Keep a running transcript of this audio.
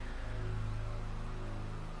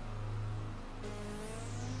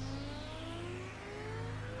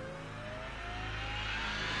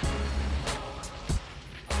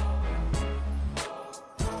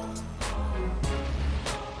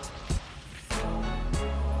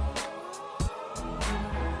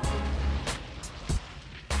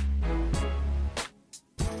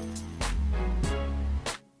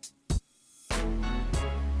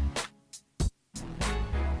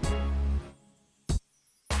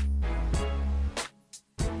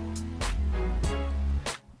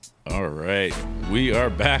All right. We are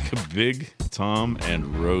back. Big Tom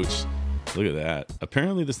and Roach. Look at that.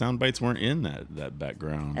 Apparently the sound bites weren't in that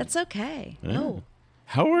background. That's okay. Yeah. No.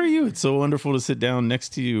 How are you? It's so wonderful to sit down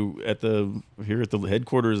next to you here at the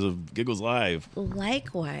headquarters of Giggles Live.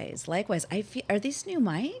 Likewise. I feel, are these new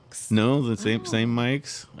mics? No, the same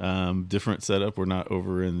mics. Different setup. We're not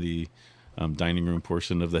over in the dining room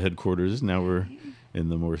portion of the headquarters. Now we're in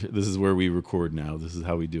the more. This is where we record now. This is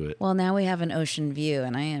how we do it. Well, now we have an ocean view,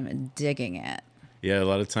 and I am digging it. Yeah, a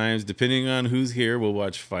lot of times, depending on who's here, we'll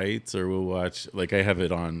watch fights or we'll watch. Like I have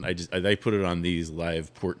it on. I put it on these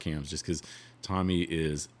live port cams just because Tommy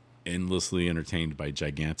is endlessly entertained by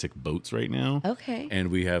gigantic boats right now. Okay.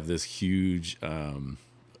 And we have this huge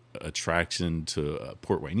attraction to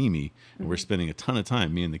Port Hueneme, and we're spending a ton of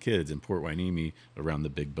time, me and the kids, in Port Hueneme around the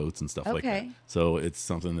big boats and stuff like that. So it's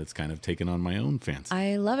something that's kind of taken on my own fancy.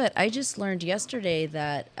 I love it. I just learned yesterday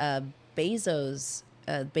that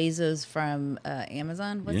Bezos from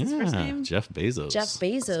Amazon, what's his first name? Jeff Bezos.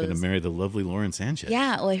 He's going to marry the lovely Lauren Sanchez.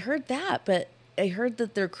 Yeah, well, I heard that, but I heard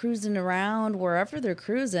that they're cruising around wherever they're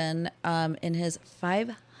cruising in his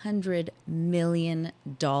 $500 million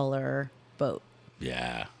boat.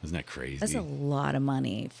 Yeah, isn't that crazy? That's a lot of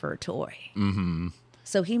money for a toy. Mm-hmm.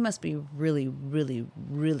 So he must be really, really,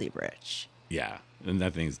 really rich. Yeah, and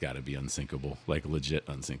that thing's got to be unsinkable, like legit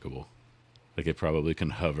unsinkable. Like it probably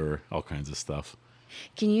can hover, all kinds of stuff.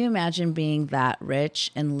 Can you imagine being that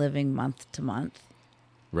rich and living month to month?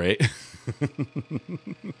 Right?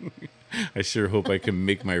 I sure hope I can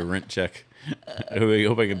make my rent check. I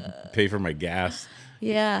hope I can pay for my gas.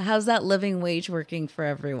 Yeah. How's that living wage working for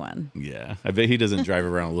everyone? Yeah. I bet he doesn't drive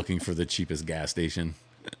around looking for the cheapest gas station.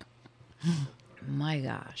 My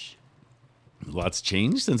gosh. Lots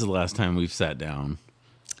changed since the last time we've sat down.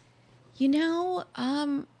 You know, I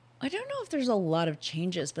don't know if there's a lot of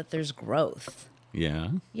changes, but there's growth. Yeah.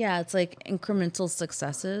 Yeah. It's like incremental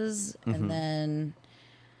successes, and then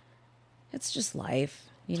it's just life.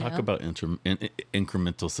 Talk about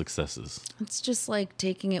incremental successes. It's just like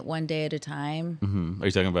taking it one day at a time. Mm-hmm. Are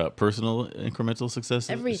you talking about personal incremental successes?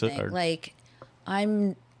 Everything.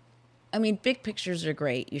 Big pictures are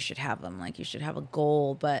great. You should have them. Like you should have a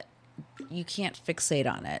goal, but you can't fixate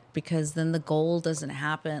on it because then the goal doesn't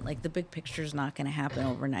happen. Like the big picture is not going to happen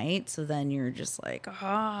overnight. So then you're just like,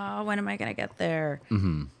 when am I going to get there?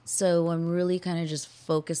 Mm-hmm. So I'm really kind of just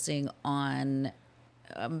focusing on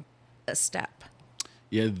a step.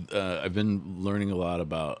 Yeah, I've been learning a lot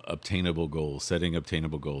about obtainable goals, setting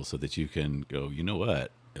obtainable goals, so that you can go, you know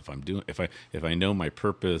what? If I know my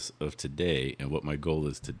purpose of today and what my goal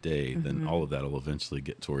is today, then all of that will eventually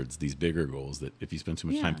get towards these bigger goals. That if you spend too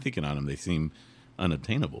much time thinking on them, they seem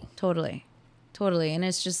unobtainable. Totally, and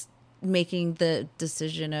it's just making the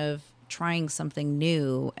decision of trying something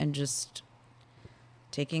new and just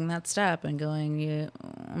taking that step and going,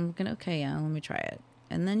 let me try it.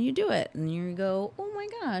 And then you do it, and you go, oh my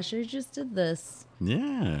gosh, I just did this.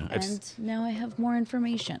 Yeah. And now I have more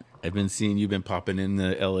information. I've been seeing you've been popping in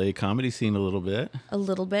the LA comedy scene a little bit. A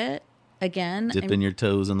little bit. Again. Dipping your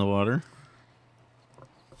toes in the water.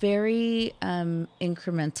 Very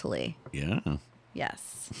incrementally. Yeah.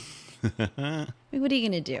 Yes. What are you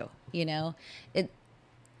going to do? You know,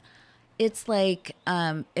 it's like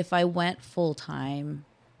if I went full time,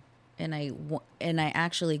 and I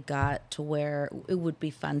actually got to where it would be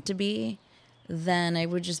fun to be, then I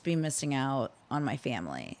would just be missing out on my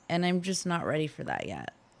family. And I'm just not ready for that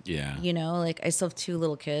yet. Yeah. You know, like I still have 2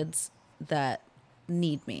 little kids that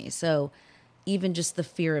need me. So even just the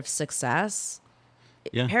fear of success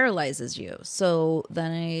it paralyzes you. So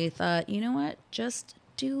then I thought, you know what? Just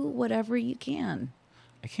do whatever you can.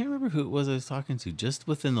 I can't remember who it was I was talking to. Just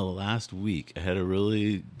within the last week, I had a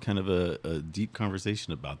really kind of a deep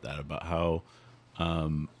conversation about that, about how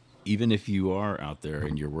even if you are out there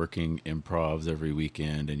and you're working improvs every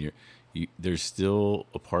weekend and there's still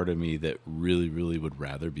a part of me that really, really would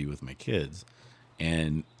rather be with my kids.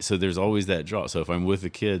 And so there's always that draw. So if I'm with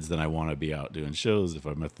the kids, then I want to be out doing shows. If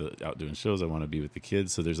I'm out doing shows, I want to be with the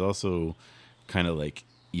kids. So there's also kind of like,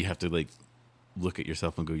 you have to like look at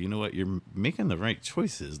yourself and go, you know what, you're making the right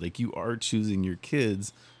choices. Like you are choosing your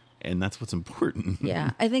kids, and that's what's important.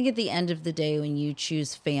 Yeah. I think at the end of the day, when you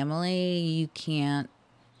choose family, you can't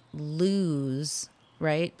lose,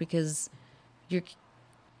 right? Because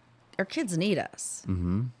our kids need us,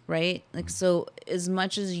 right? Like, so as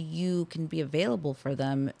much as you can be available for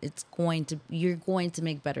them, you're going to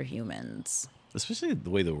make better humans. Especially the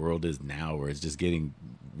way the world is now, where it's just getting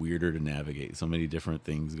weirder to navigate. So many different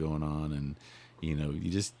things going on, and you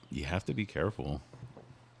have to be careful.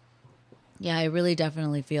 Yeah, I really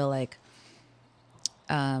definitely feel like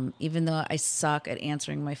Even though I suck at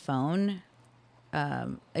answering my phone,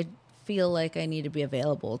 I feel like I need to be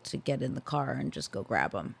available to get in the car and just go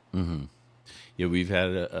grab them. Yeah, we've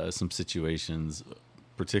had some situations.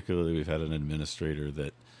 Particularly, we've had an administrator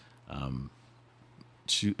that.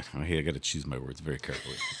 I got to choose my words very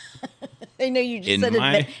carefully. I know you just In said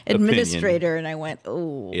my administrator, and I went,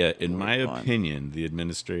 oh. Yeah, in my opinion, the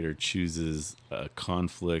administrator chooses a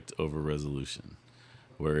conflict over resolution,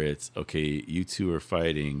 where it's, okay, you two are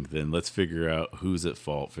fighting, then let's figure out who's at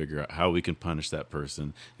fault, figure out how we can punish that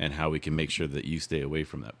person, and how we can make sure that you stay away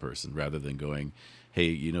from that person, rather than going, hey,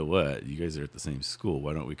 you know what, you guys are at the same school,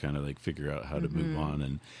 why don't we kind of like figure out how to move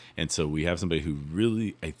on? And so we have somebody who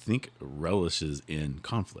really, I think, relishes in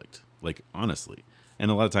conflict, like, honestly. And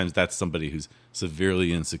a lot of times that's somebody who's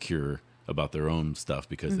severely insecure about their own stuff,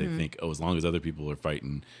 because they think, oh, as long as other people are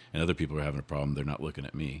fighting and other people are having a problem, they're not looking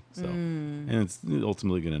at me. So, and it's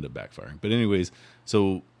ultimately going to end up backfiring. But anyways,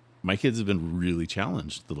 so my kids have been really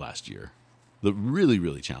challenged the last year. Really,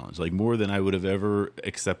 really challenged, like more than I would have ever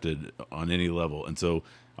accepted on any level. And so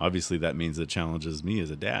obviously that means it challenges me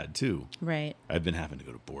as a dad too. Right. I've been having to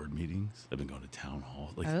go to board meetings. I've been going to town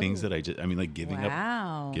hall, like things that like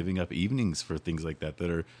giving up evenings for things like that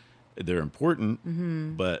they're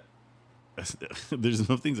important, but there's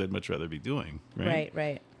no things I'd much rather be doing.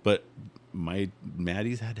 Right. But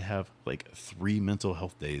Maddie's had to have like 3 mental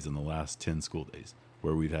health days in the last 10 school days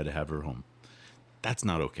where we've had to have her home. That's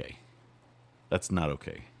not okay. That's not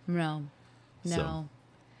okay. No. So.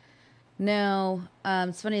 No.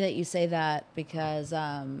 It's funny that you say that, because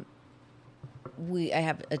I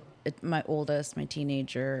have my oldest, my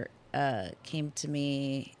teenager, came to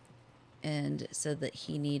me and said that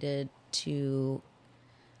he needed to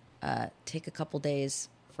take a couple days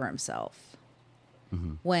for himself.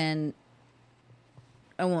 When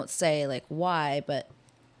I won't say like why, but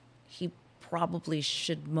he probably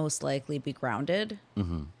should most likely be grounded.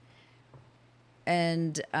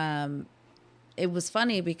 And it was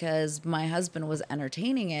funny because my husband was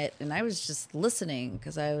entertaining it and I was just listening,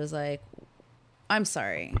 because I was like, I'm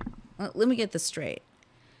sorry, let me get this straight.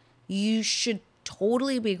 You should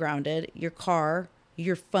totally be grounded. Your car,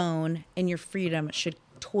 your phone, and your freedom should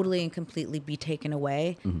totally and completely be taken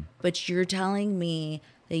away. But you're telling me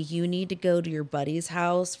that you need to go to your buddy's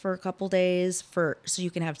house for a couple days so you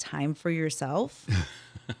can have time for yourself?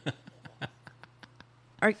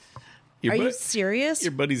 Are you serious?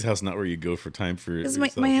 Your buddy's house, not where you go for time for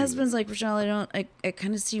yourself. My husband's like, Rochelle, I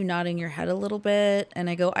kind of see you nodding your head a little bit. And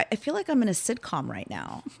I go, I feel like I'm in a sitcom right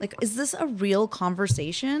now. Like, is this a real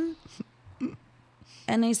conversation?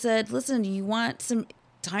 And I said, listen, you want some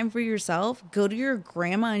time for yourself? Go to your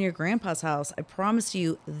grandma and your grandpa's house. I promise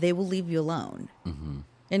you, they will leave you alone.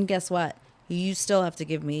 And guess what? You still have to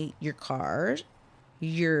give me your car,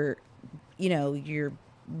 your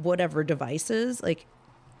whatever devices. Like,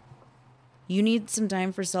 you need some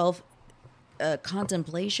time for self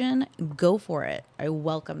contemplation. Go for it. I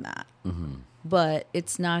welcome that. But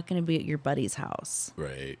it's not going to be at your buddy's house.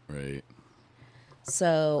 Right.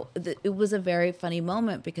 So it was a very funny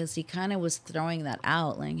moment, because he kind of was throwing that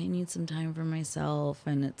out, like, I need some time for myself.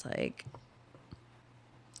 And it's like,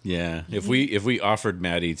 yeah, if we offered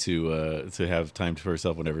Maddie to have time for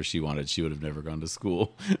herself whenever she wanted, she would have never gone to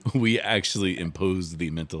school. We actually imposed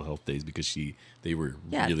the mental health days because they were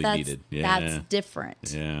really needed. Yeah, that's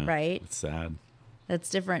different. Yeah, right. It's sad. That's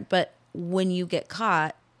different. But when you get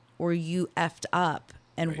caught or you effed up,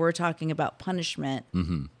 and we're talking about punishment,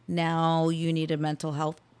 now you need a mental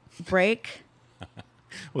health break.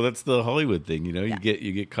 Well, that's the Hollywood thing, you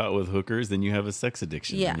get caught with hookers, then you have a sex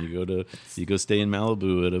addiction. Yeah. And you go stay in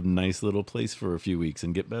Malibu at a nice little place for a few weeks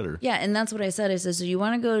and get better. Yeah, and that's what I said. I said, so you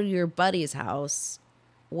want to go to your buddy's house,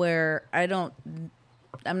 where I'm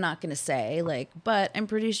not going to say, like, but I'm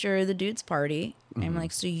pretty sure the dude's party. I'm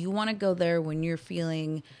like, so you want to go there when you're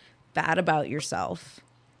feeling bad about yourself.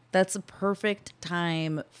 That's a perfect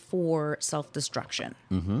time for self-destruction.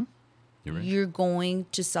 You're right. You're going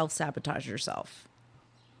to self-sabotage yourself.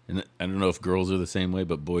 And I don't know if girls are the same way,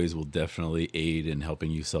 but boys will definitely aid in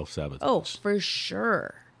helping you self-sabotage. Oh, for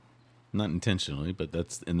sure. Not intentionally, but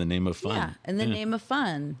that's in the name of fun. Yeah, in the name of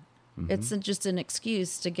fun. It's just an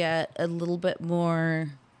excuse to get a little bit more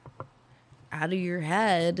out of your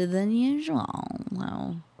head than usual.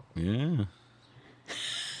 Well, yeah.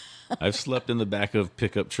 I've slept in the back of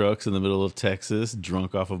pickup trucks in the middle of Texas,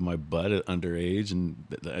 drunk off of my butt at underage, and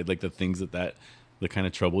I like the things the kind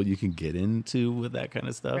of trouble you can get into with that kind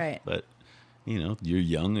of stuff. Right. But, you're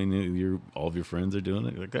young and all of your friends are doing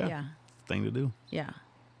it. Like, yeah. Thing to do. Yeah.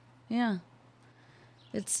 Yeah.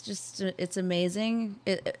 It's just, it's amazing.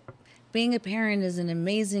 being a parent is an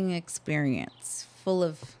amazing experience, full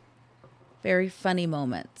of very funny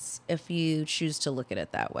moments if you choose to look at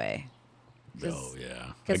it that way. Oh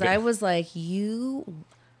yeah. Because I was like,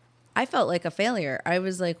 I felt like a failure. I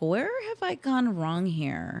was like, where have I gone wrong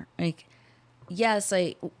here? Like, yes,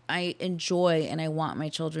 I enjoy and I want my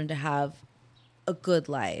children to have a good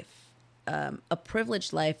life, a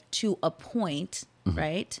privileged life to a point,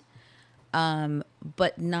 right?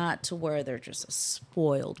 But not to where they're just a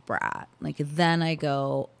spoiled brat. Like, then I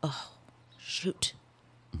go, oh, shoot,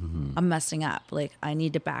 I'm messing up. Like, I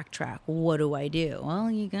need to backtrack. What do I do? Well,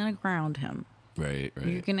 you gotta ground him. Right.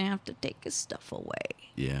 You're gonna have to take his stuff away.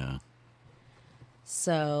 Yeah.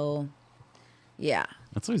 So, yeah.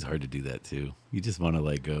 That's always hard to do that too. You just want to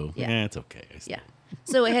like go, yeah, it's okay. Yeah.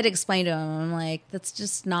 So I had to explain to him, I'm like, that's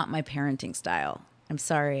just not my parenting style. I'm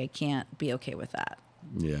sorry, I can't be okay with that.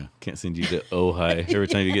 Yeah. Can't send you to Ojai. Every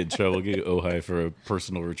time you get in trouble, get to Ojai for a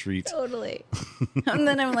personal retreat. Totally. And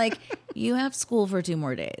then I'm like, you have school for 2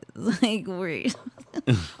 more days. Like,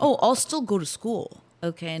 oh, I'll still go to school.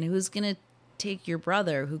 Okay. And who's going to take your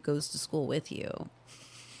brother who goes to school with you?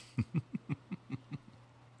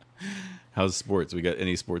 How's sports? We got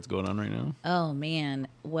any sports going on right now? Oh man.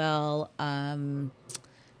 Well,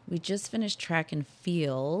 we just finished track and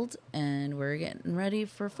field and we're getting ready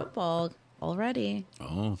for football already.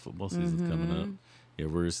 Oh, football season's coming up. Yeah,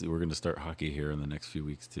 we're going to start hockey here in the next few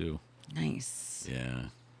weeks too. Nice. Yeah.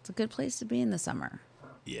 It's a good place to be in the summer.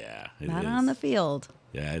 Yeah, it Not is. on the field.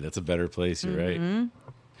 Yeah, that's a better place. You're right.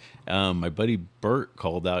 My buddy Bert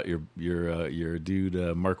called out your dude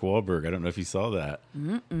Mark Wahlberg. I don't know if you saw that.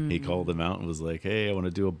 He called him out and was like, "Hey, I want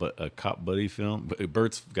to do a cop buddy film."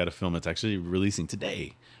 Bert's got a film that's actually releasing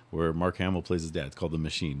today, where Mark Hamill plays his dad. It's called The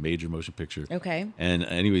Machine, major motion picture. Okay. And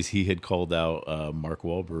anyways, he had called out Mark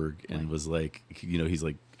Wahlberg and was like, he's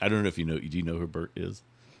like, I don't know if you know. Do you know who Bert is?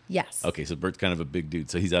 Yes. Okay, so Bert's kind of a big dude,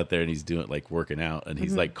 so he's out there and he's doing like working out, and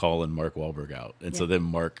he's like calling Mark Wahlberg out, and so then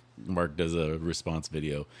Mark does a response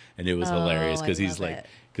video, and it was hilarious because he's like,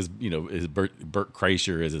 because his Bert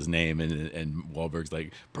Kreischer is his name, and Wahlberg's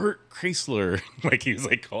like Bert Chrysler, like he was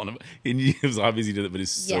like calling him, and it was obvious he did it, but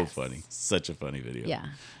it's so funny, such a funny video. Yeah.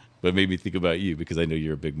 But it made me think about you because I know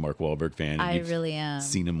you're a big Mark Wahlberg fan. And I you've really am.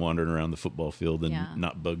 Seen him wandering around the football field and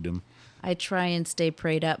not bugged him. I try and stay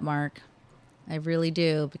prayed up, Mark. I really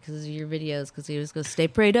do because of your videos. Because he always goes, "Stay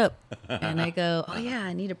prayed up," and I go, "Oh yeah,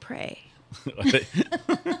 I need to pray."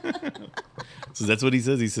 So that's what he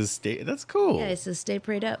says. He says, "Stay." That's cool. Yeah, he says, "Stay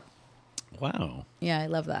prayed up." Wow. Yeah, I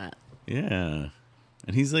love that. Yeah.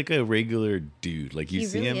 And he's like a regular dude. Like you He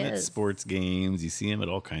see really him at is. sports games, you see him at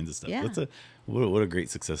all kinds of stuff. Yeah. What a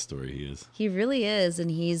great success story he is. He really is,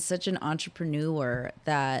 and he's such an entrepreneur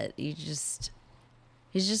that he's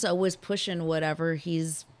just always pushing whatever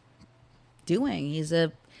he's doing.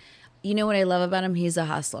 You know what I love about him? He's a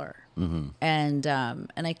hustler, and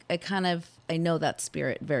I know that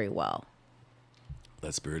spirit very well.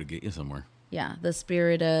 That spirit will get you somewhere. Yeah, the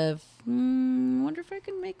spirit of wonder if I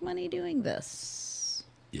can make money doing this.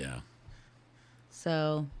 Yeah.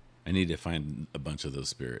 So I need to find a bunch of those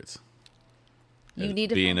spirits. you need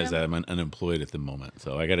to being find as them? I'm unemployed at the moment,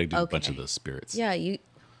 so I got to do a bunch of Okay. those spirits. Yeah,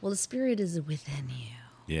 well, the spirit is within you.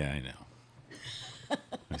 Yeah, I know.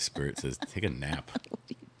 My spirit says, take a nap.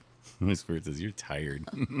 My spirit says, you're tired.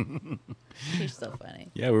 You're so funny.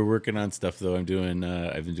 Yeah, we're working on stuff though. I've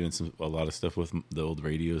been doing a lot of stuff with the old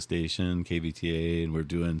radio station, KBTA, and we're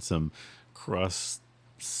doing some cross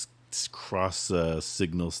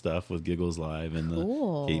signal stuff with Giggles Live and the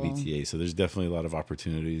Cool. KBTA. So there's definitely a lot of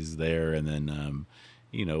opportunities there. And then,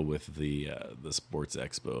 with the Sports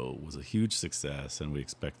Expo was a huge success, and we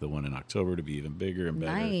expect the one in October to be even bigger and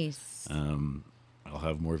better. Nice. I'll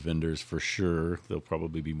have more vendors for sure. There'll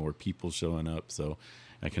probably be more people showing up. So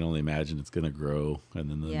I can only imagine it's going to grow. And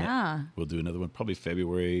then we'll do another one probably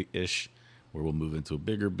February-ish where we'll move into a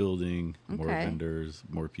bigger building, more vendors,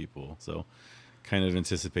 more people. So kind of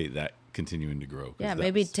anticipate that continuing to grow. Yeah,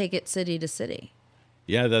 maybe take it city to city.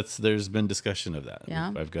 Yeah, there's been discussion of that.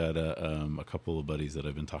 Yeah. I've got a couple of buddies that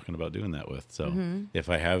I've been talking about doing that with. So if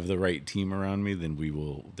I have the right team around me, then we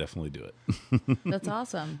will definitely do it. That's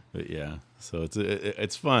awesome. But yeah, so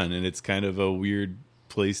it's fun, and it's kind of a weird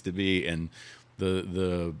place to be. And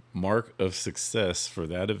the mark of success for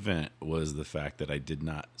that event was the fact that I did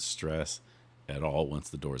not stress at all once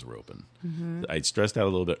the doors were open. I stressed out a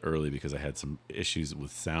little bit early because I had some issues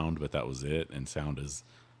with sound, but that was it. And sound is,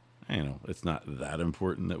 it's not that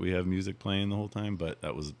important that we have music playing the whole time, but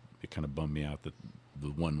it kind of bummed me out that the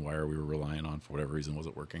one wire we were relying on for whatever reason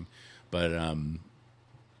wasn't working. But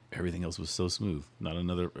everything else was so smooth.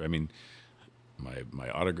 my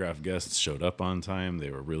autograph guests showed up on time. They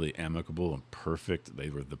were really amicable and perfect. They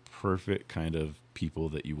were the perfect kind of people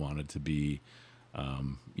that you wanted to be,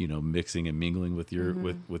 mixing and mingling with your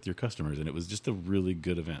with your customers. And it was just a really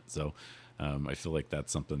good event. So I feel like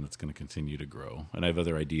that's something that's going to continue to grow. And I have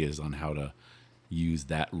other ideas on how to use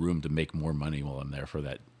that room to make more money while I'm there for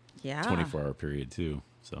that 24-hour period too.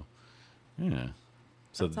 So yeah.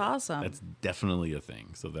 So that's awesome. That's definitely a thing.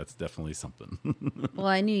 So that's definitely something. Well,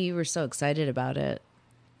 I knew you were so excited about it.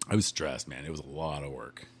 I was stressed, man. It was a lot of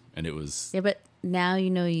work, and it was. Yeah, but now you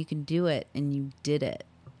know you can do it, and you did it.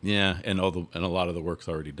 Yeah, and a lot of the work's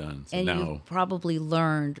already done. So and now you've probably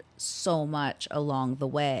learned so much along the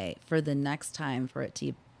way for the next time for it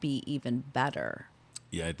to be even better.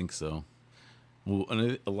 Yeah, I think so. Well,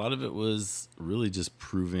 and a lot of it was really just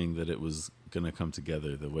proving that it was going to come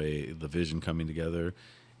together, the vision coming together.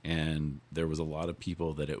 And there was a lot of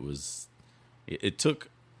people that it took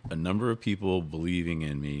a number of people believing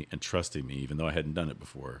in me and trusting me, even though I hadn't done it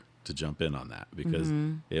before, to jump in on that, because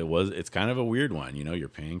it's kind of a weird one. You're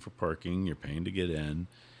paying for parking, you're paying to get in.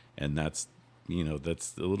 And that's a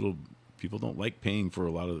little, people don't like paying for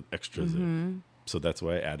a lot of extras. So that's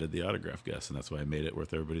why I added the autograph guests, and that's why I made it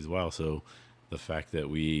worth everybody's while. So the fact that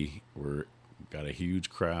we got a huge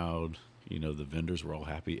crowd, the vendors were all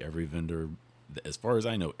happy. Every vendor, as far as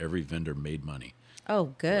I know, every vendor made money.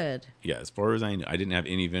 Oh, good. Yeah, as far as I know, I didn't have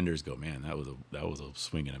any vendors go, man, that was a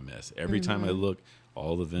swing and a miss. Every time I looked,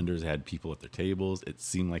 all the vendors had people at their tables. It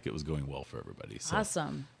seemed like it was going well for everybody. So,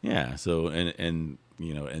 awesome. Yeah. So and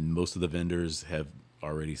most of the vendors have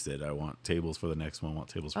already said, I want tables for the next one. I want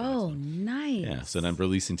tables for the next one. Oh, nice. Yeah. So I'm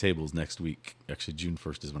releasing tables next week. Actually, June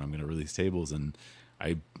 1st is when I'm going to release tables, and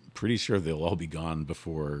I'm pretty sure they'll all be gone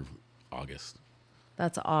before August.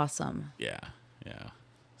 That's awesome. Yeah.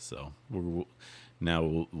 So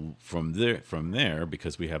now from there,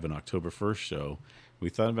 because we have an October 1st show, we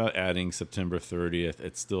thought about adding September 30th.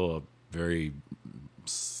 It's still a very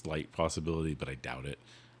slight possibility, but I doubt it.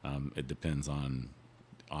 It depends on,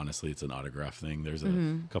 honestly, it's an autograph thing. There's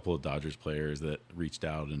a couple of Dodgers players that reached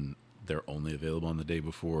out, and they're only available on the day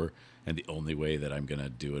before. And the only way that I'm going to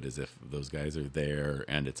do it is if those guys are there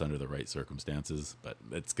and it's under the right circumstances. But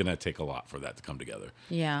it's going to take a lot for that to come together.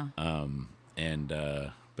 Yeah.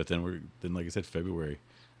 But then like I said, February,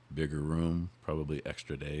 bigger room, probably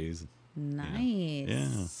extra days. Nice.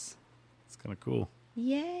 Yeah. It's kind of cool.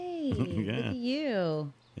 Yay. Yeah. Look at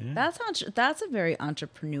you. Yeah. That's a very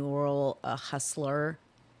entrepreneurial, hustler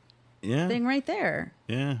thing right there.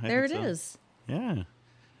 Yeah. There it is. Yeah.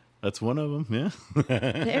 That's one of them. Yeah.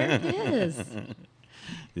 There it is.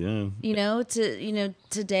 Yeah.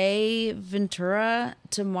 Today, Ventura,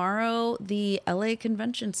 tomorrow, the LA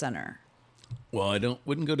Convention Center. Well,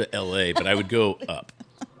 wouldn't go to LA, but I would go up.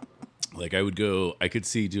 I could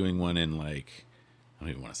see doing one in I don't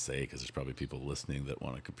even want to say, because there's probably people listening that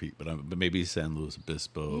want to compete, but maybe San Luis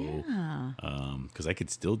Obispo. Yeah. Because I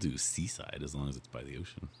could still do Seaside as long as it's by the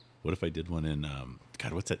ocean. What if I did one in,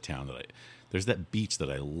 God, what's that town there's that beach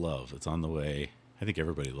that I love. It's on the way. I think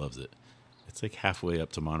everybody loves it. It's like halfway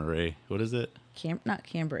up to Monterey. What is it? Not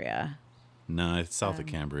Cambria. No, it's south of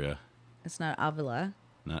Cambria. It's not Avila.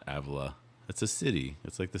 Not Avila. It's a city.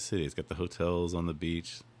 It's like the city. It's got the hotels on the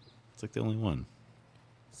beach. It's like the only one.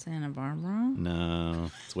 Santa Barbara?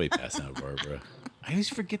 No, it's way past Santa Barbara. I always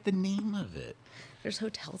forget the name of it. There's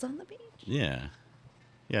hotels on the beach? Yeah.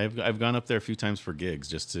 Yeah, I've gone up there a few times for gigs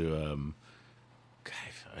just to, God,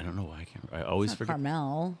 I don't know why I can't. I always forget.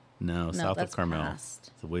 Carmel. No, south of Carmel.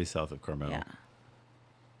 Past. It's way south of Carmel. Yeah.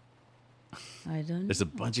 I don't There's a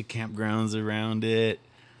bunch of campgrounds around it.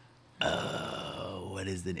 What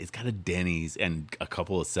is it? It's got a Denny's and a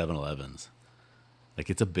couple of 7-Elevens.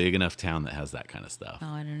 It's a big enough town that has that kind of stuff. Oh,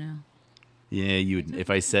 I don't know. Yeah, you would. If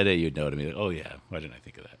I said it, you'd know to me. Like, oh yeah, why didn't I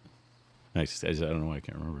think of that? I don't know why I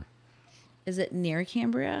can't remember. Is it near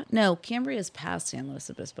Cambria? No, Cambria is past San Luis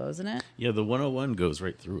Obispo, isn't it? Yeah, the 101 goes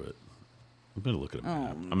right through it. I'm going to look at a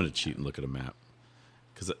map. I'm going to cheat and look at a map.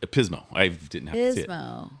 Because Pismo, I didn't have to see it.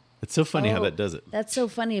 Pismo. It's so funny how that does it. That's so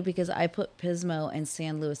funny because I put Pismo and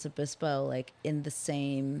San Luis Obispo in the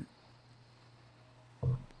same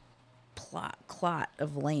plot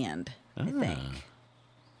of land, I think.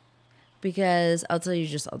 Because I'll tell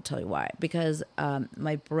you why. Because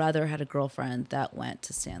my brother had a girlfriend that went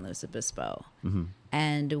to San Luis Obispo. Mm-hmm.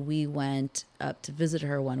 And we went up to visit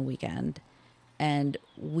her one weekend. And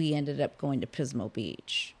we ended up going to Pismo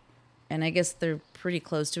Beach. And I guess they're pretty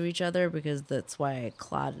close to each other because that's why I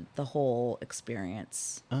clotted the whole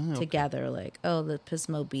experience together. The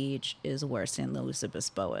Pismo Beach is where San Luis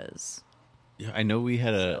Obispo is. Yeah, I know we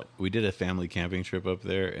So did a family camping trip up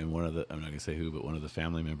there, and I'm not gonna say who, but one of the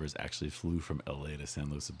family members actually flew from LA to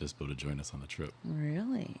San Luis Obispo to join us on the trip.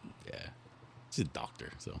 really, Yeah, she's a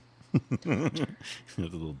doctor, so a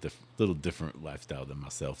little different lifestyle than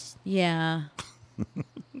myself. yeah,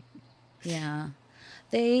 yeah.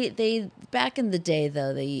 They back in the day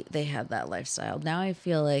though they had that lifestyle. Now I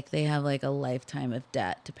feel like they have like a lifetime of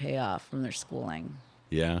debt to pay off from their schooling.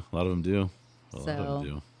 Yeah, a lot of them do. A lot of them So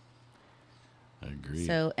do. I agree.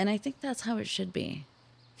 so and I think that's how it should be.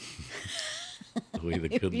 The way the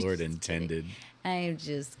good Lord intended. I'm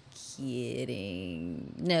just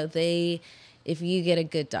kidding. No, if you get a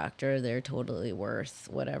good doctor, they're totally worth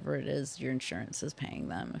whatever it is your insurance is paying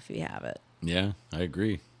them if you have it. Yeah, I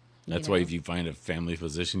agree. That's why know? if you find a family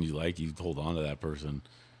physician you like, you hold on to that person.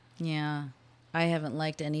 Yeah. I haven't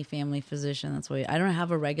liked any family physician. That's why I don't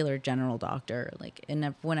have a regular general doctor. Like,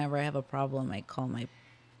 and whenever I have a problem, I call my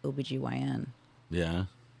OBGYN. Yeah.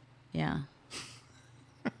 Yeah.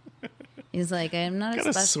 He's like, I'm not Got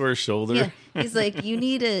a sore shoulder. Yeah. He's like, you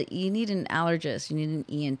need an allergist. You need an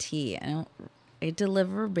ENT. I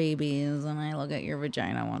deliver babies and I look at your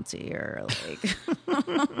vagina once a year. Like,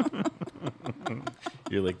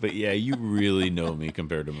 You're like, but yeah, you really know me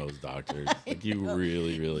compared to most doctors. Like, you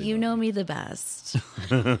really, really you know me the best.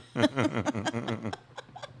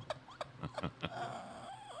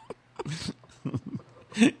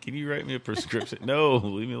 Can you write me a prescription? No,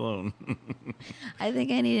 leave me alone. I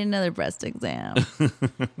think I need another breast exam.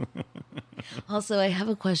 Also, I have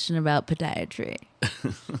a question about podiatry. I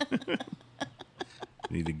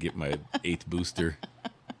need to get my 8th booster.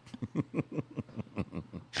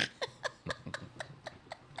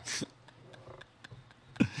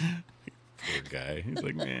 Poor guy. He's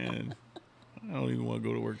like, man, I don't even want to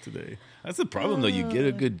go to work today. That's the problem, though. You get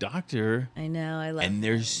a good doctor, I know. I love and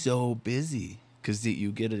they're so busy because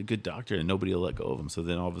you get a good doctor and nobody will let go of them. So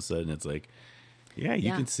then all of a sudden it's like, yeah,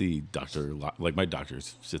 you can see doctor, like my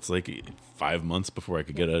doctor's. It's like 5 months before I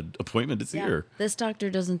could get an appointment to see her. This doctor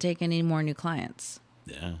doesn't take any more new clients.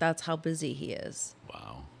 Yeah. That's how busy he is.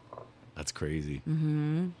 Wow. That's crazy.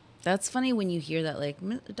 That's funny when you hear that, like,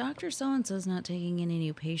 Dr. So-and-so's not taking any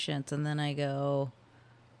new patients. And then I go,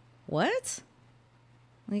 what?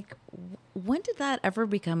 Like, when did that ever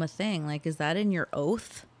become a thing? Like, is that in your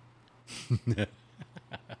oath?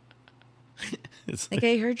 It's Like,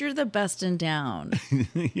 I heard you're the best in town.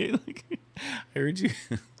 yeah, like, I heard you.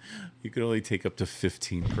 You could only take up to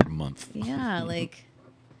 15 per month. Yeah, like,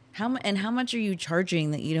 how much are you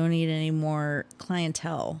charging that you don't need any more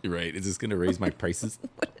clientele? Right? Is this going to raise my prices?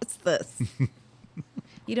 What is this?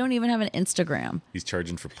 You don't even have an Instagram. He's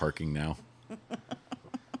charging for parking now.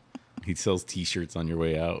 He sells T-shirts on your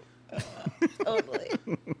way out. Totally.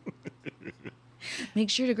 Make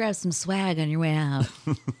sure to grab some swag on your way out.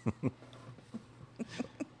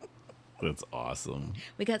 That's awesome.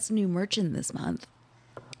 We got some new merch in this month.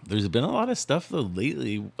 There's been a lot of stuff though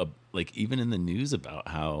lately, like even in the news about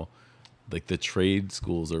how like the trade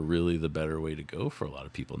schools are really the better way to go for a lot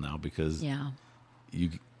of people now because Yeah.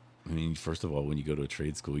 I mean, first of all, when you go to a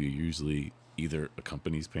trade school, you usually either a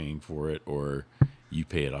company's paying for it or you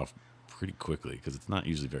pay it off pretty quickly because it's not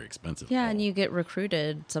usually very expensive. Yeah, and you get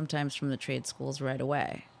recruited sometimes from the trade schools right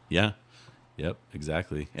away. Yeah. Yep,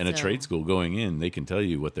 exactly. And a So- trade school going in, they can tell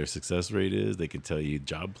you what their success rate is. They can tell you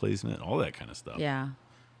job placement, all that kind of stuff. Yeah.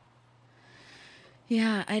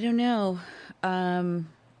 Yeah, I don't know.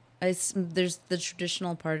 There's the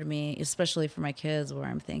traditional part of me, especially for my kids, where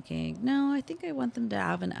I'm thinking, no, I think I want them to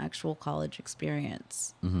have an actual college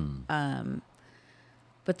experience.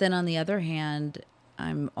 But then on the other hand,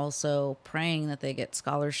 I'm also praying that they get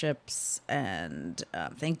scholarships, and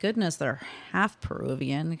thank goodness they're half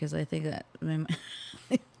Peruvian because I think that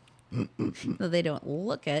they don't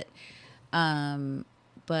look it.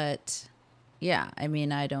 But yeah, I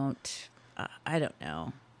mean, I don't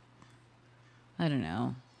know. I don't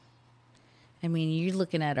know. I mean, you're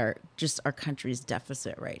looking at our country's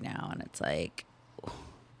deficit right now, and it's like,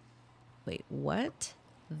 wait, what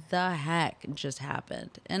the heck just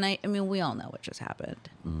happened? And I mean, we all know what just happened.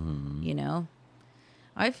 You know,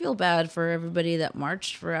 I feel bad for everybody that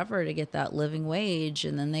marched forever to get that living wage,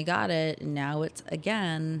 and then they got it, and now it's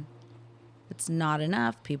not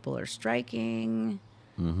enough. People are striking.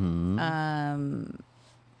 The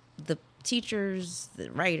teachers,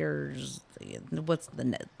 the writers, what's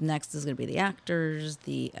the next is going to be the actors,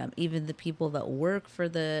 the even the people that work for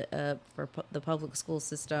the public school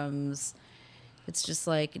systems. It's just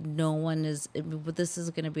like no one is. But this is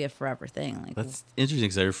going to be a forever thing. Like That's interesting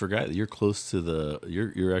because I forgot that you're close to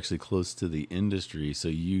you're actually close to the industry, so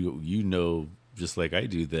you know just like I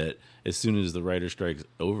do, that as soon as the writer strike's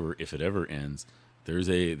over, if it ever ends,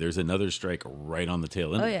 there's another strike right on the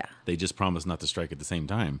tail end. Oh, yeah. They just promise not to strike at the same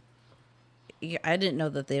time. Yeah, I didn't know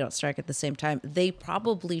that they don't strike at the same time. They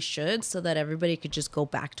probably should, so that everybody could just go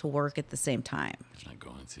back to work at the same time. They're not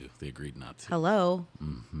going to. They agreed not to. Hello.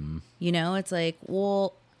 Mm-hmm. You know, it's like,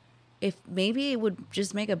 well, if maybe it would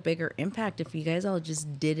just make a bigger impact if you guys all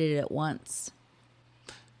just did it at once.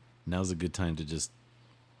 Now's a good time to just.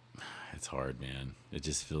 It's hard, man. It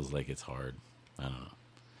just feels like it's hard. I don't know.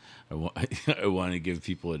 I want to give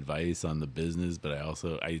people advice on the business, but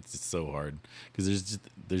it's so hard because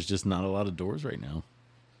there's just not a lot of doors right now.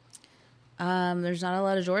 There's not a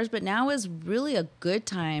lot of doors, but now is really a good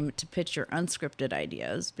time to pitch your unscripted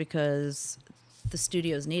ideas because the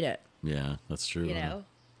studios need it. Yeah, that's true. You know?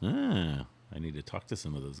 I need to talk to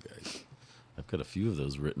some of those guys. I've got a few of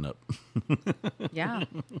those written up. Yeah.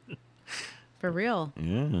 For real.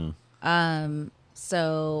 Yeah.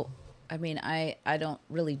 So, I mean, I don't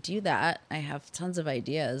really do that. I have tons of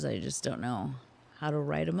ideas. I just don't know how to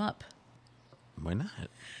write them up. Why not?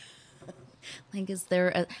 Like,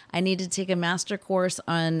 I need to take a master course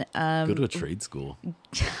on... Go to a trade school.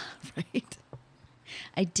 Right.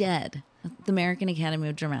 I did. The American Academy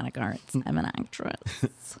of Dramatic Arts. I'm an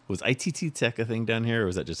actress. Was ITT Tech a thing down here, or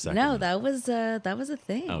was that just No, that was a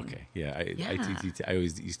thing. Okay, yeah. ITT Tech, I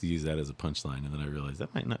always used to use that as a punchline, and then I realized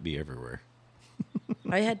that might not be everywhere.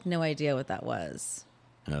 I had no idea what that was.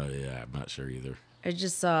 Oh yeah, I'm not sure either. I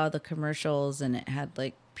just saw the commercials, and it had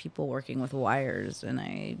like people working with wires, and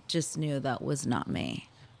I just knew that was not me.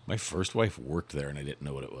 My first wife worked there, and I didn't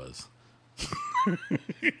know what it was.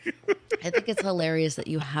 I think it's hilarious that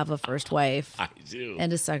you have a first wife. I do.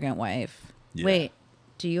 And a second wife. Yeah. Wait,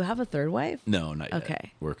 do you have a third wife? No, not yet.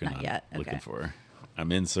 Okay. Working Not on yet. it. Looking Okay. for her.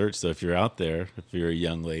 I'm in search. So if you're out there, if you're a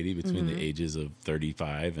young lady between the ages of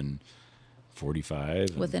 35 and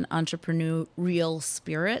 45. With an entrepreneurial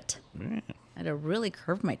spirit. Yeah. I had to really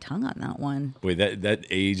curve my tongue on that one. Wait, that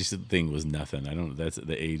age thing was nothing.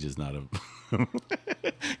 The age is not a.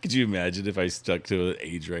 Could you imagine if I stuck to an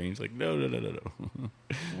age range? Like, no.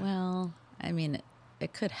 Well, I mean,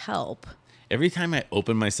 it could help. Every time I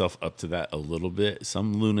open myself up to that a little bit,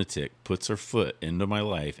 some lunatic puts her foot into my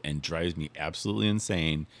life and drives me absolutely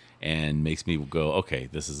insane and makes me go, okay,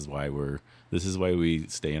 this is why we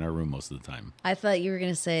stay in our room most of the time. I thought you were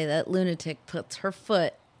going to say that lunatic puts her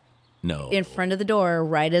foot No. in front of the door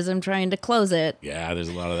right as I'm trying to close it. Yeah, there's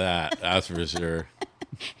a lot of that. That's for sure.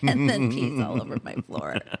 And then pees all over my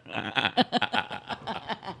floor. I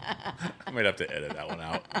might have to edit that one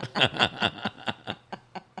out.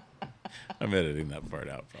 I'm editing that part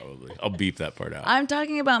out, probably. I'll beep that part out. I'm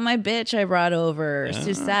talking about my bitch I brought over,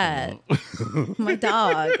 Suzette. My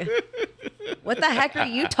dog. What the heck are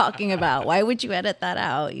you talking about? Why would you edit that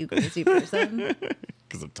out, you crazy person?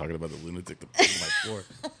 Because I'm talking about the lunatic that pees on my floor.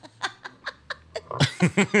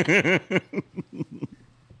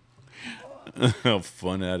 How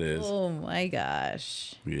fun that is. Oh my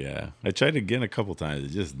gosh. Yeah. I tried again a couple times.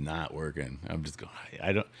 It's just not working. I'm just going,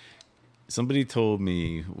 I don't. Somebody told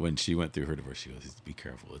me when she went through her divorce, she goes, be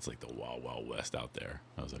careful. It's like the Wild Wild West out there.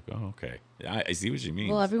 I was like, oh, okay. I see what you mean.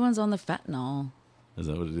 Well, everyone's on the fentanyl. Is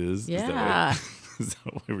that what it is? Yeah. Is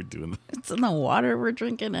that why we're doing that? It's in the water we're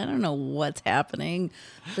drinking. I don't know what's happening,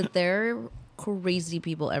 but there are crazy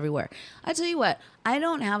people everywhere. I tell you what, I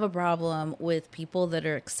don't have a problem with people that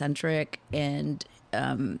are eccentric and,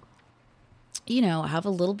 have a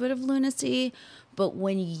little bit of lunacy. But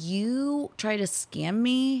when you try to scam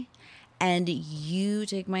me and you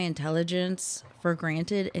take my intelligence for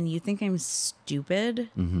granted and you think I'm stupid,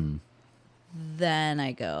 then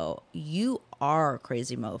I go, you are a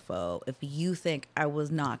crazy mofo if you think I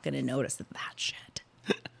was not going to notice that shit.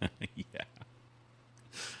 Yeah.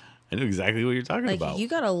 I know exactly what you're talking about. You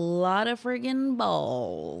got a lot of friggin'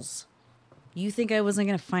 balls. You think I wasn't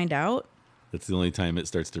going to find out? That's the only time it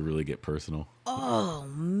starts to really get personal. Oh,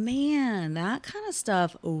 man. That kind of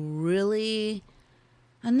stuff really...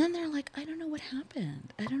 And then they're like, I don't know what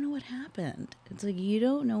happened. I don't know what happened. It's like, you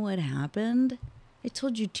don't know what happened? I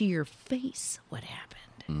told you to your face what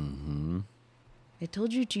happened. Mm-hmm. I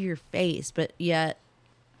told you to your face, but yet,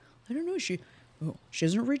 I don't know. She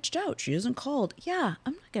hasn't reached out. She hasn't called. Yeah,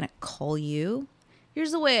 I'm not going to call you.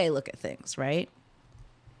 Here's the way I look at things, right?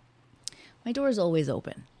 My door is always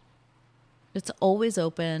open. It's always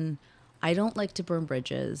open. I don't like to burn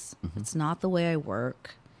bridges. Mm-hmm. It's not the way I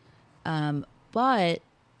work. But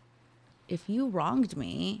if you wronged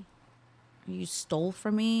me, or you stole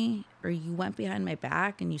from me, or you went behind my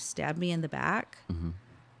back and you stabbed me in the back,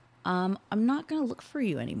 I'm not going to look for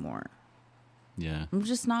you anymore. Yeah. I'm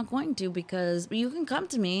just not going to, because you can come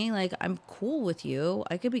to me like I'm cool with you.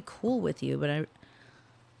 I could be cool with you, but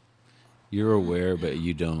You're aware, but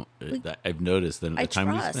you don't. I've noticed that I the time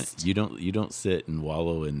we trust. spent, you don't sit and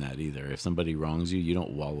wallow in that either. If somebody wrongs you, you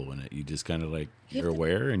don't wallow in it. You just kind of like you're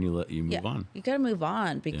aware and you move on. You got to move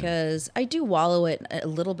on, because I do wallow it a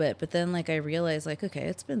little bit, but then like I realize like, okay,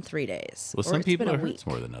 it's been 3 days. Well, or some it's people been it a hurts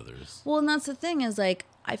week. more than others. Well, and that's the thing is like,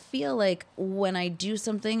 I feel like when I do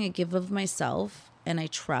something, I give of myself and I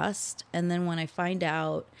trust. And then when I find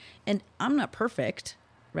out, and I'm not perfect,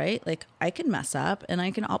 right? Like I can mess up and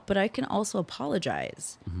but I can also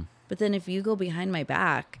apologize. Mm-hmm. But then if you go behind my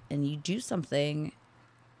back and you do something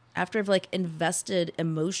after I've like invested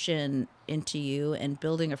emotion into you and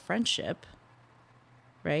building a friendship,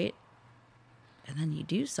 right? And then you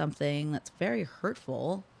do something that's very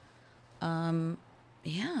hurtful.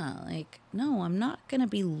 Yeah, like, no, I'm not going to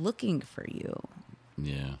be looking for you.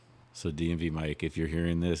 Yeah. So DMV Mike, if you're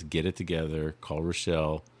hearing this, get it together. Call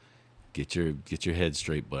Rochelle. Get your head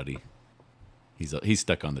straight, buddy. He's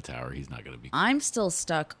stuck on the tower. He's not going to be. I'm still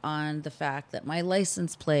stuck on the fact that my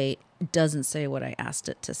license plate doesn't say what I asked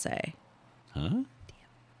it to say. Huh?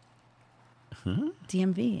 Huh?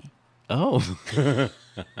 DMV. Oh. Because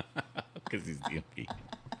he's DMV.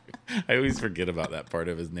 I always forget about that part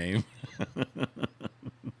of his name.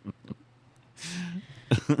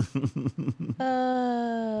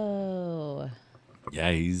 Oh.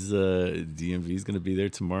 Yeah, he's DMV's going to be there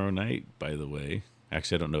tomorrow night, by the way.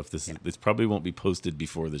 Actually, I don't know if this probably won't be posted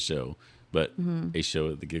before the show, but a show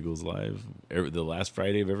at the Giggles Live the last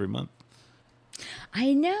Friday of every month.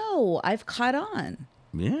 I know. I've caught on.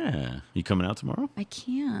 Yeah. You coming out tomorrow? I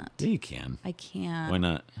can't. Yeah, you can. I can't. Why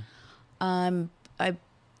not?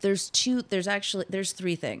 There's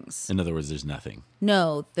three things. In other words, there's nothing.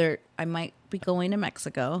 No, I might be going to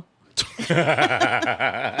Mexico.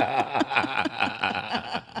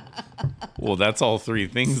 Well, that's all three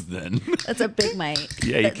things then. That's a big might.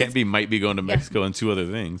 Yeah, you can't might be going to Mexico and two other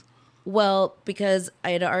things. Well, because I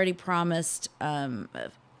had already promised a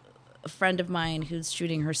friend of mine who's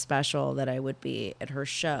shooting her special that I would be at her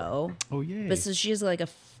show. Oh, yay. But so she has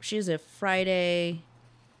a Friday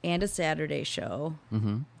and a Saturday show.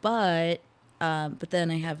 Mm-hmm. But then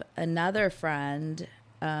I have another friend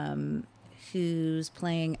who's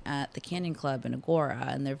playing at the Canyon Club in Agora,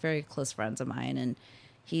 and they're very close friends of mine. And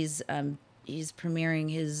he's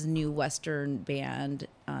premiering his new Western band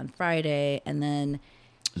on Friday, and then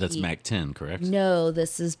That's Mac 10, correct? no,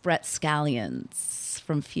 this is Brett Scallions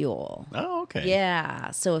from Fuel. Oh, okay.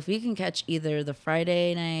 Yeah. So if you can catch either the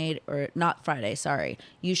Friday night or not Friday, sorry,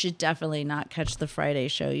 you should definitely not catch the Friday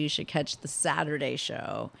show. You should catch the Saturday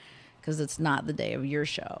show because it's not the day of your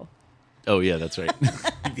show. Oh, yeah, that's right.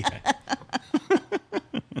 Yeah.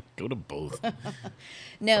 Go to both.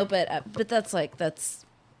 No, but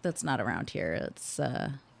that's not around here. It's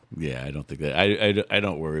Yeah, I don't think that. I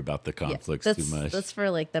don't worry about the conflicts too much. That's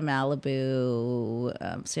for like the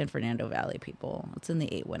Malibu, San Fernando Valley people. It's in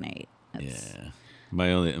the 818. Yeah.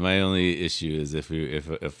 My only issue is if you're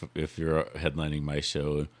headlining my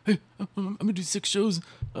show, hey, I'm gonna do 6 shows,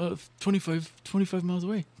 25 miles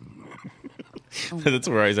away. That's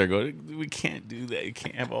where I start going. We can't do that. You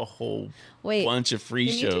can't have a whole bunch of free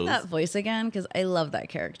can shows. Can you do that voice again? Because I love that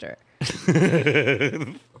character.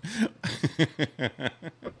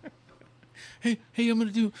 Hey, I'm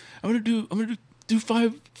gonna do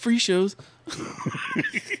 5 free shows.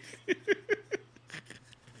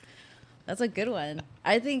 That's a good one.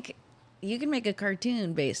 I think you can make a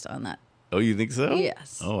cartoon based on that. Oh, you think so?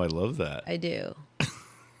 Yes. Oh, I love that. I do.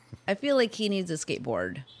 I feel like he needs a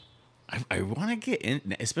skateboard. I want to get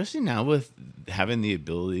in, especially now with having the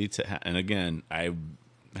ability to. And again, I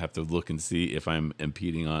have to look and see if I'm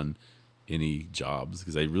impeding on any jobs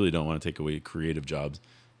because I really don't want to take away creative jobs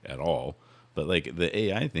at all. But like the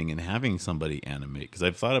AI thing and having somebody animate, because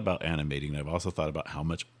I've thought about animating, and I've also thought about how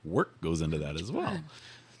much work goes into that as well.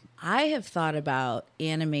 I have thought about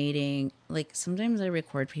animating. Like sometimes I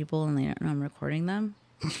record people and they don't know I'm recording them.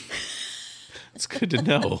 It's good to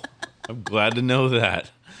know. I'm glad to know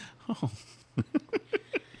that. Oh.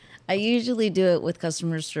 I usually do it with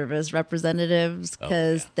customer service representatives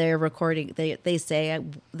because they're recording. They say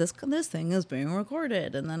this thing is being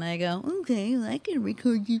recorded, and then I go, okay, I can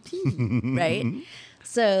record you too, right?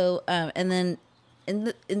 So and then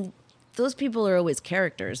and those people are always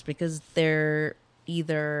characters because they're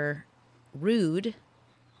either rude,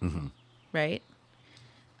 right,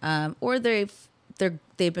 or they've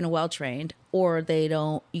been well trained, or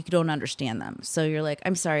you don't understand them. So you're like,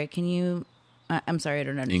 I'm sorry, can you? I'm sorry, I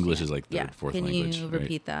don't understand. English is like third, fourth language. Can you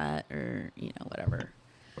repeat that or, whatever?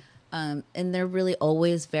 And they're really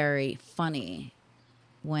always very funny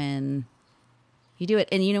when you do it.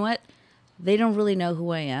 And you know what? They don't really know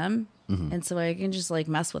who I am. And so I can just like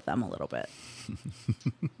mess with them a little bit.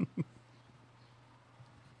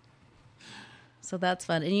 So that's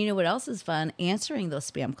fun. And you know what else is fun? Answering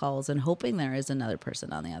those spam calls and hoping there is another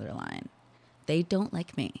person on the other line. They don't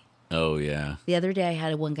like me. Oh, yeah. The other day I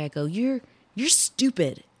had one guy go, you're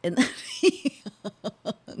stupid. And then he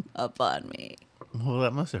hung up on me. Well,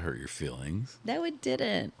 that must have hurt your feelings. No, it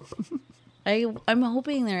didn't. I'm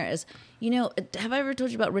hoping there is. You know, have I ever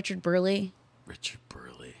told you about Richard Burley? Richard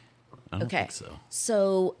Burley. I don't think so.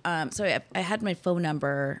 So I had my phone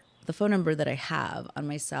number. The phone number that I have on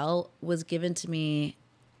my cell was given to me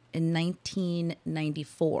in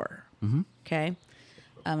 1994. Okay.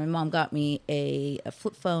 My mom got me a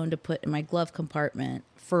flip phone to put in my glove compartment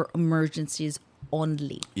for emergencies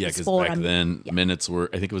only. Yeah, because back then minutes were,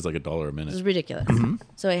 I think it was like $1 a minute. It was ridiculous.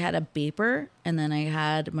 So I had a beeper, and then I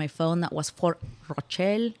had my phone that was for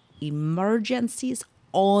Rochelle emergencies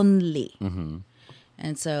only.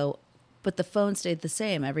 And so, but the phone stayed the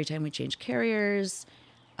same every time we changed carriers.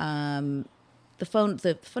 The phone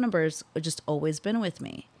numbers have just always been with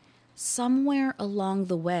me. Somewhere along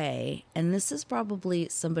the way, and this is probably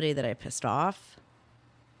somebody that I pissed off,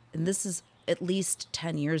 and this is at least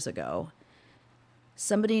 10 years ago,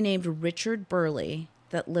 somebody named Richard Burley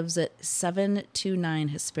that lives at 729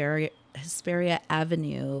 Hesperia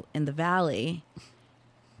Avenue in the Valley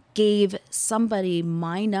gave somebody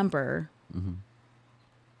my number,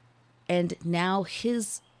 and now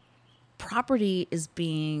his property is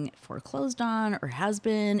being foreclosed on or has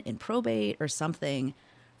been in probate or something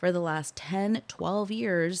for the last 10, 12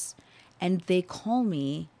 years. And they call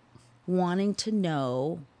me wanting to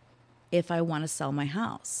know if I want to sell my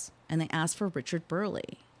house. And they ask for Richard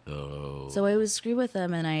Burley. Oh. So I would screw with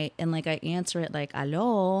them, and I answer it like,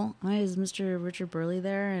 "Hello, hi, is Mr. Richard Burley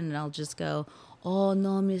there?" And I'll just go, "Oh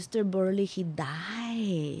no, Mr. Burley, he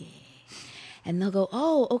died." And they'll go,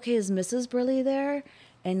 "Oh, okay, is Mrs. Burley there?"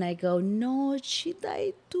 And I go, "No, she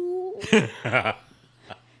died too."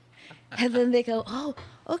 And then they go, "Oh,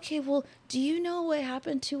 okay, well, do you know what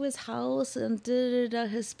happened to his house on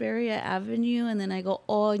Hesperia Avenue?" And then I go,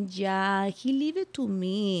 "Oh, yeah, he leave it to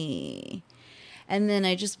me." And then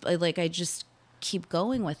I just keep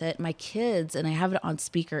going with it. My kids, and I have it on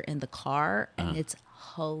speaker in the car, and it's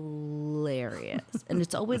hilarious. And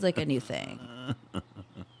it's always like a new thing.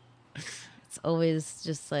 It's always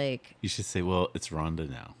just like... You should say, well, it's Rhonda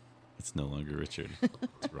now. It's no longer Richard.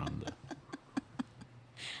 It's Rhonda.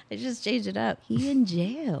 I just changed it up. He in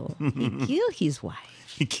jail. He killed his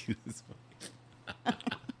wife. He killed his wife.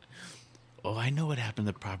 Oh, I know what happened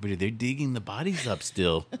to the property. They're digging the bodies up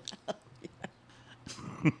still.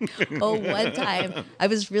 Oh, one time I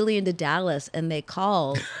was really into Dallas, and they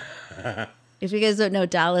called. If you guys don't know,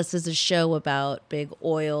 Dallas is a show about big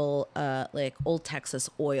oil, like old Texas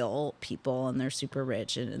oil people, and they're super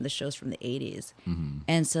rich, and the show's from the 80s.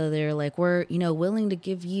 And so they're like, we're, willing to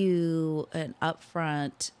give you an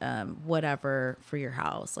upfront, whatever for your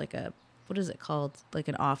house, like what is it called? Like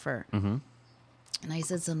an offer. And I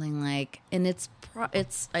said something like, and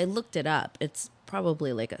I looked it up. It's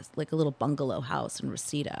probably like a little bungalow house in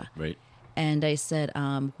Reseda. Right. And I said,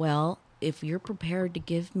 well, if you're prepared to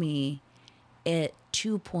give me a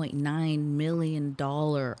 $2.9 million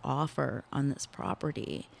offer on this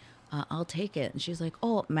property, I'll take it. And she's like,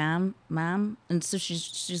 "Oh, ma'am. And so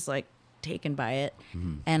she's like taken by it.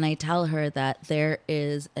 And I tell her that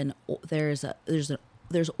there's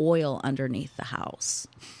oil underneath the house.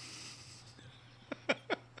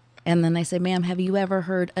 And then I say, "Ma'am, have you ever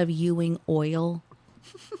heard of Ewing oil?"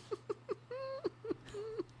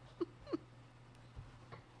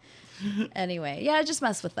 Anyway, yeah, just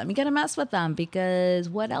mess with them. You got to mess with them, because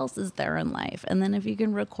what else is there in life? And then if you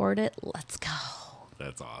can record it, let's go.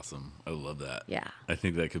 That's awesome. I love that. Yeah. I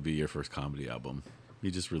think that could be your first comedy album. You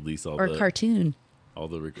just release all or cartoon.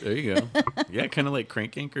 There you go. Yeah, kind of like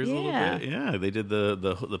Crank Anchors a little bit. Yeah, they did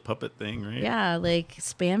the puppet thing, right? Yeah, like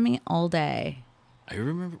spam me all day. I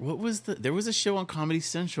remember there was a show on Comedy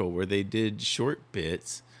Central where they did short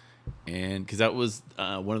bits, and because that was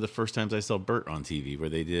one of the first times I saw Bert on TV, where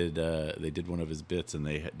they did one of his bits, and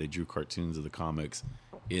they drew cartoons of the comics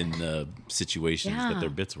in the situations that their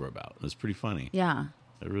bits were about. It was pretty funny. Yeah,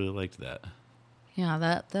 I really liked that.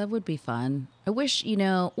 Yeah, that would be fun. I wish,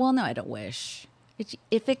 well, no, I don't wish.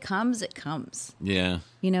 If it comes, it comes. Yeah.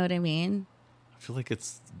 You know what I mean? I feel like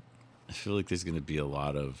there's going to be a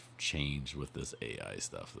lot of change with this AI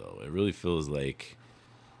stuff, though. It really feels like,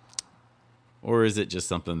 or is it just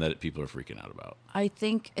something that people are freaking out about? I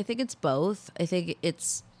think it's both. I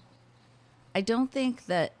don't think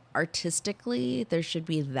that artistically there should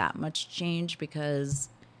be that much change because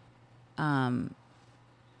I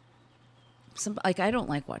don't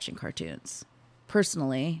like watching cartoons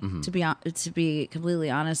personally. To be completely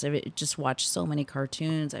honest, I've just watched so many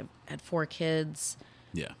cartoons. I've had 4 kids.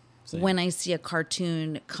 Yeah. Same. When I see a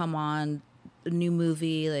cartoon come on, a new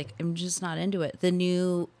movie, like I'm just not into it. The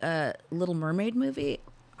new Little Mermaid movie,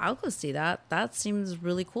 I'll go see that. That seems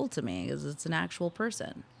really cool to me because it's an actual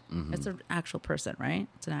person. It's an actual person, right?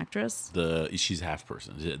 It's an actress. She's half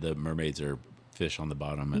person. The mermaids are fish on the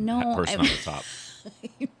bottom and No, person on the top.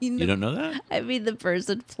 You don't know that? I mean, the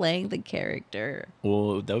person playing the character.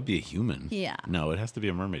 Well, that would be a human. Yeah. No, it has to be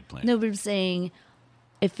a mermaid playing. No, but I'm saying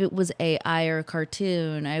if it was AI or a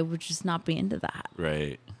cartoon, I would just not be into that.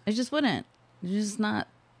 Right. I just wouldn't. It's just not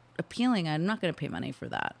appealing. I'm not going to pay money for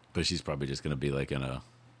that. But she's probably just going to be like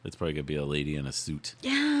it's probably going to be a lady in a suit.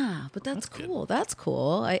 Yeah, but that's cool. good. That's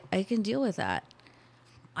cool. I can deal with that.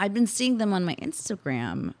 I've been seeing them on my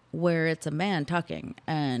Instagram where it's a man talking.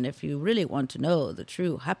 And if you really want to know the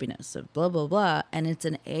true happiness of blah, blah, blah, and it's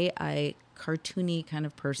an AI cartoony kind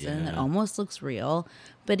of person that almost looks real,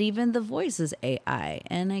 but even the voice is AI.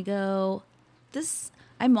 And I go,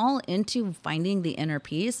 I'm all into finding the inner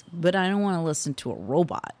peace, but I don't want to listen to a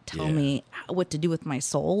robot tell me what to do with my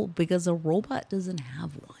soul because a robot doesn't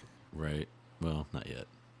have one. Right. Well, not yet.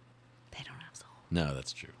 They don't have soul. No,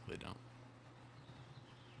 that's true. They don't.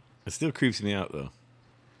 It still creeps me out, though.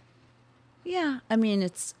 Yeah, I mean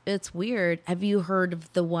it's weird. Have you heard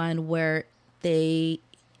of the one where they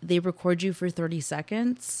record you for 30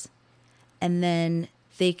 seconds and then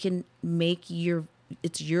they can make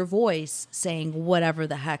it's your voice saying whatever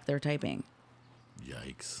the heck they're typing.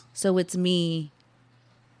 Yikes. So it's me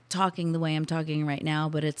talking the way I'm talking right now,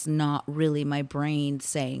 but it's not really my brain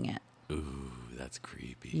saying it. Ooh, that's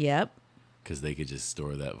creepy. Yep. Because they could just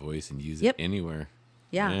store that voice and use Yep. it anywhere.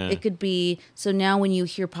 Yeah, it could be. So now when you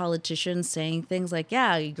hear politicians saying things like,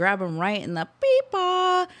 yeah, you grab them right in the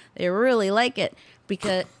beep-ah, they really like it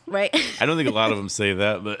because, right? I don't think a lot of them say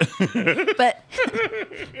that, but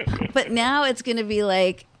but now it's going to be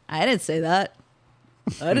like, I didn't say that.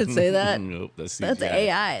 I didn't say that. Nope, that's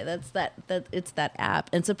AI. It's that app.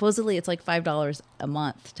 And supposedly it's like $5 a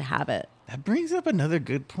month to have it. That brings up another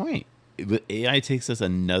good point. But AI takes us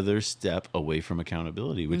another step away from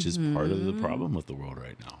accountability, which is part of the problem with the world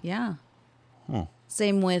right now. Yeah. Huh.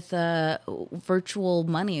 Same with virtual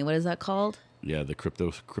money. What is that called? Yeah, the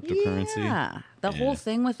cryptocurrency. Yeah. The whole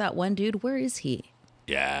thing with that one dude, where is he?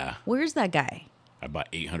 Yeah. Where's that guy? I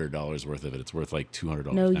bought $800 worth of it. It's worth like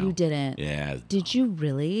 $200 No, now. you didn't. Yeah. Did you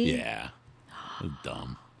really? Yeah. It was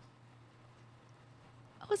dumb.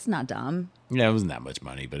 Oh, it's not dumb. Yeah, it wasn't that much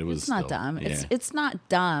money, but it was It's not still, dumb. Yeah. It's not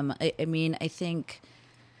dumb. I mean, I think,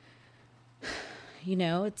 you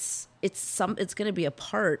know, it's going to be a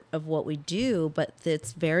part of what we do, but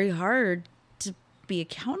it's very hard to be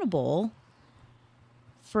accountable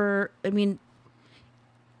for. I mean,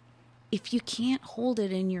 if you can't hold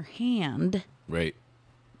it in your hand, Right.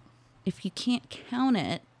 if you can't count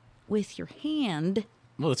it with your hand.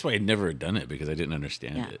 Well, that's why I'd never done it, because I didn't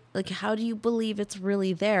understand it. Like, how do you believe it's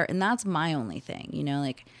really there? And that's my only thing, you know,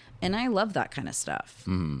 like, and I love that kind of stuff.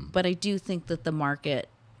 But I do think that the market,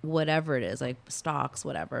 whatever it is, like stocks,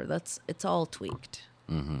 whatever, it's all tweaked.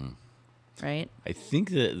 Right? I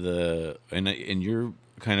think that and you're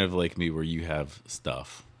kind of like me where you have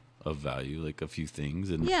stuff of value, like a few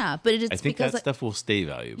things. And Yeah, but it's I think because that stuff will stay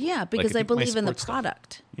valuable. Yeah, Like, because I think my believe in the sports stuff.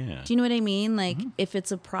 product. Yeah. Do you know what I mean? Like, if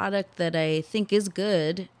it's a product that I think is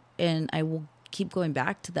good and I will keep going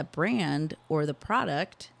back to that brand or the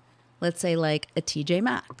product, let's say like a TJ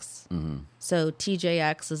Maxx. So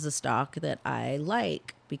TJX is a stock that I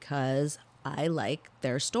like because I like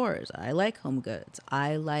their stores. I like Home Goods.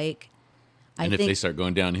 And if they start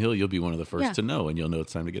going downhill, you'll be one of the first Yeah. to know, and you'll know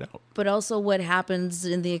it's time to get out. But also what happens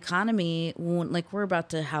in the economy when, like, we're about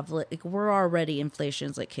to have, like, we're already,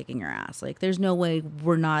 inflation's like kicking our ass. Like, there's no way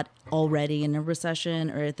we're not already in a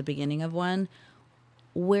recession or at the beginning of one.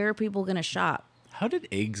 Where are people going to shop? How did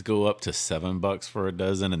eggs go up to $7 for a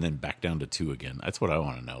dozen and then back down to 2 again? That's what I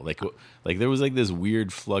want to know. Like there was like this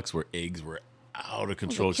weird flux where eggs were out of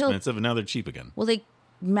control killed- expensive, and now they're cheap again. Well, they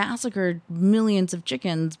massacred millions of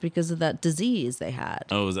chickens because of that disease they had.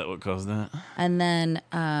 Oh, is that what caused that? And then,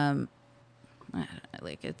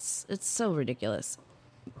 like, it's so ridiculous.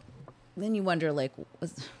 Then you wonder, like,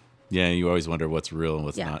 Yeah, you always wonder what's real and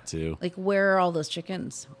what's not, too. like, where are all those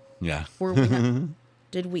chickens? Yeah. Were we not,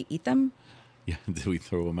 did we eat them? Yeah. Did we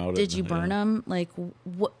throw them out? Did you burn them? Like,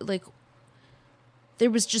 what? Like,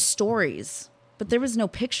 there was just stories, But there was no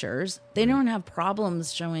pictures. They don't have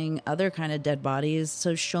problems showing other kind of dead bodies.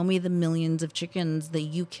 So show me the millions of chickens that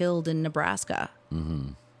you killed in Nebraska.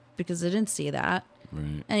 Mm-hmm. Because I didn't see that.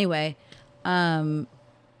 Right. Anyway,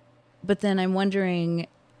 but then I'm wondering,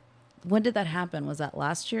 when did that happen? Was that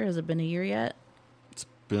last year? Has it been a year yet? It's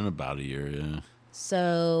been about a year, yeah.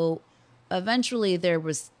 So eventually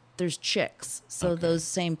there's chicks. So Okay. those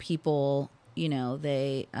same people, you know,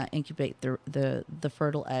 they incubate the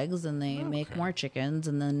fertile eggs and they make more chickens.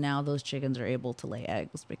 And then now those chickens are able to lay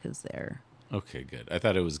eggs because they're... Okay, good. I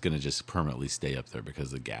thought it was going to just permanently stay up there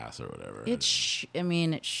because of gas or whatever. it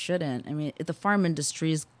shouldn't. I mean, the farm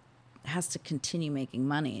industry has to continue making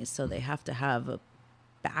money. So they have to have a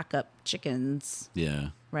backup chickens, Yeah.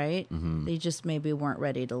 right? Mm-hmm. They just maybe weren't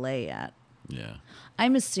ready to lay yet. Yeah.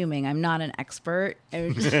 I'm assuming. I'm not an expert.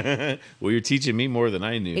 It Well, you're teaching me more than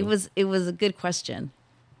I knew. was a good question.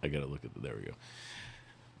 I got to look at there we go.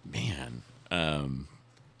 Man,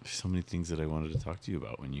 there's so many things that I wanted to talk to you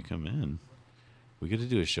about when you come in. We got to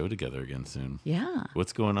do a show together again soon. Yeah.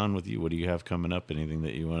 What's going on with you? What do you have coming up? Anything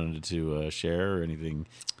that you wanted to share or anything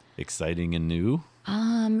exciting and new?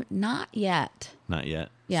 Not yet. Not yet.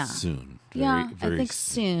 Yeah. Soon. I think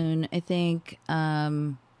soon. I think,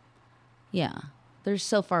 yeah. They're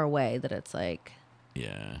so far away that it's like,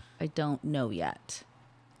 Yeah. I don't know yet.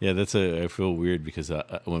 Yeah, I feel weird because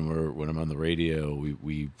when I'm on the radio,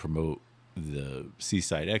 we promote the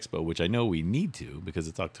Seaside Expo, which I know we need to because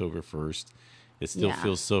it's October 1st. It still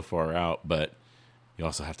feels so far out, but you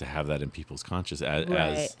also have to have that in people's conscious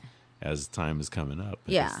as time is coming up.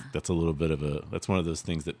 Yeah. That's that's one of those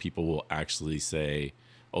things that people will actually say,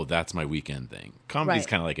 oh, that's my weekend thing. Comedy's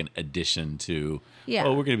kind of like an addition to,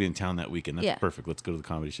 oh, we're going to be in town that weekend. That's perfect. Let's go to the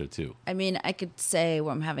comedy show too. I mean, I could say,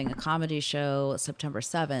 well, I'm having a comedy show September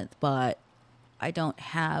 7th, but I don't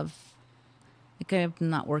have, like, I'm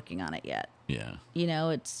not working on it yet. Yeah. You know,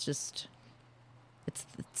 it's just,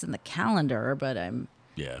 it's in the calendar, but I'm.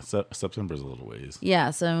 Yeah. September's a little ways.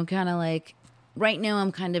 Yeah. So I'm kind of like, right now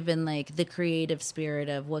I'm kind of in like the creative spirit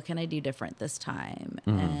of what can I do different this time?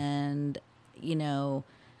 Mm-hmm. And, you know,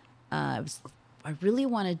 I really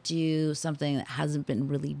want to do something that hasn't been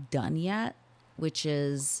really done yet, which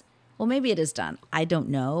is, well, maybe it is done. I don't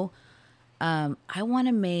know. I want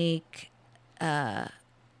to make,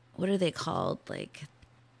 what are they called? Like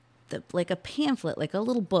a pamphlet, like a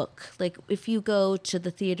little book. Like if you go to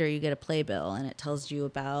the theater, you get a playbill and it tells you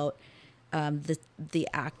about the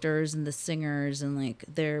actors and the singers and like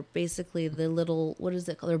they're basically the little, what is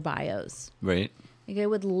it called? Their bios. Right. Like I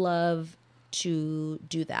would love to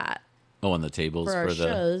do that. Oh, on the tables for our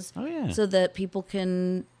shows. Oh yeah. So that people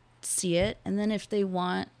can see it, and then if they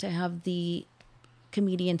want to have the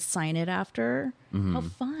comedians sign it after, how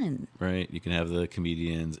fun! Right. You can have the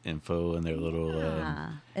comedians' info and their little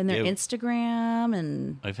and their Instagram,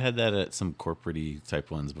 and I've had that at some corporate-y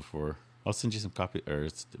type ones before. I'll send you some copy or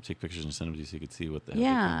take pictures and send them to you so you can see what they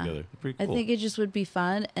have together. They're pretty cool. I think it just would be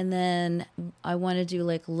fun, and then I want to do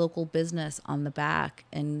like local business on the back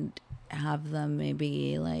and have them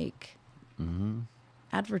maybe like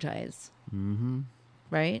advertise.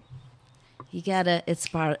 Right? You gotta.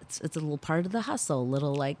 It's a little part of the hustle.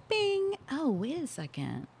 Little like bing. Oh, wait a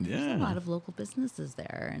second. Yeah. There's a lot of local businesses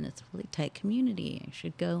there, and it's a really tight community. I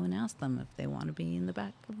should go and ask them if they want to be in the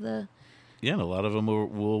back of the. Yeah, and a lot of them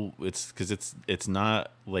will. It's because it's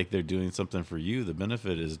not like they're doing something for you. The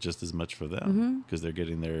benefit is just as much for them because they're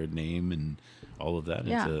getting their name and all of that.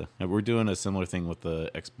 Yeah. And we're doing a similar thing with the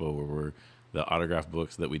expo where the autograph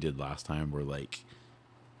books that we did last time were like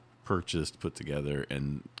purchased, put together,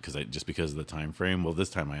 and because of the time frame. Well, this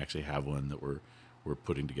time I actually have one that we're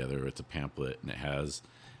putting together. It's a pamphlet, and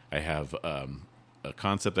I have a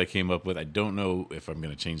concept I came up with. I don't know if I'm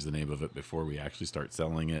going to change the name of it before we actually start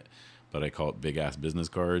selling it, but I call it Big Ass Business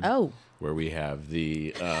Card. Oh, where we have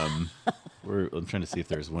the I'm trying to see if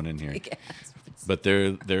there's one in here, big ass. but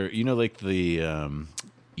they're like the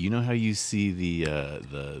you know how you see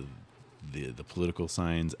the political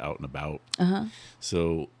signs out and about.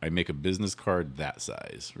 So I make a business card that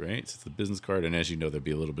size, right? So it's the business card, and as you know, there'd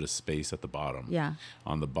be a little bit of space at the bottom. Yeah.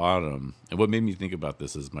 On the bottom, and what made me think about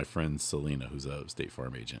this is my friend Selena, who's a State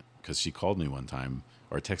Farm agent, because she called me one time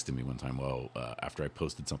or texted me one time. Well, after I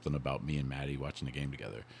posted something about me and Maddie watching the game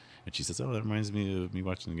together, and she says, "Oh, that reminds me of me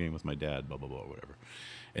watching the game with my dad." Blah blah blah, whatever.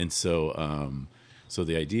 And so, so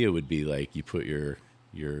the idea would be like you put your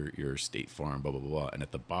State Farm, blah blah blah, and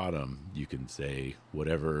at the bottom you can say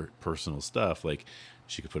whatever personal stuff. Like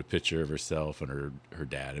she could put a picture of herself and her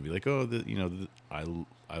dad, and be like, "Oh,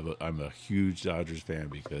 I'm a huge Dodgers fan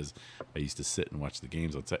because I used to sit and watch the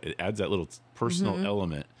games outside." It adds that little personal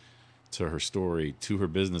element to her story, to her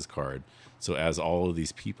business card. So as all of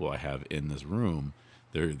these people I have in this room,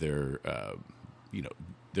 they're you know,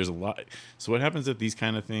 there's a lot. So what happens at these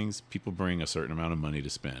kind of things? People bring a certain amount of money to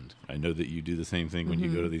spend. I know that you do the same thing when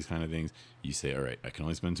you go to these kind of things. You say, all right, I can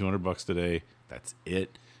only spend $200 today. That's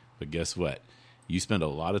it. But guess what? You spend a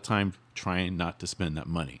lot of time trying not to spend that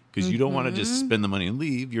money because you don't want to just spend the money and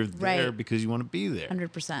leave. You're there because you want to be there.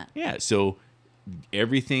 100%. Yeah. So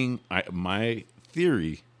everything, my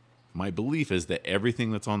theory, my belief is that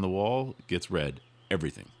everything that's on the wall gets read.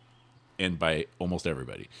 Everything. And by almost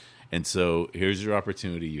everybody. And so here's your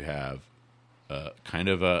opportunity. You have kind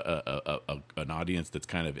of an audience that's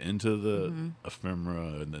kind of into the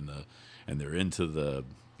ephemera and they're into the,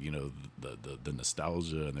 you know, the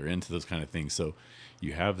nostalgia, and they're into those kind of things. So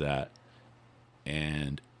you have that,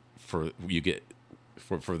 and for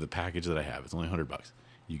the package that I have, it's only $100.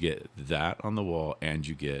 You get that on the wall, and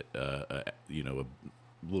you get you know,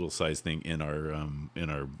 a little size thing in our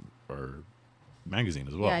magazine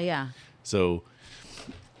as well. Yeah. So,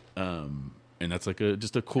 and that's like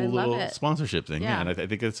just a cool little sponsorship thing. Yeah. And I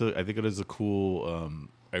think it is a cool.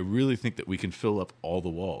 I really think that we can fill up all the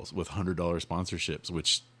walls with $100 sponsorships,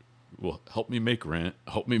 which will help me make rent,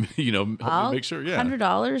 help me, you know, me make sure. Yeah,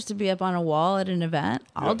 $100 to be up on a wall at an event,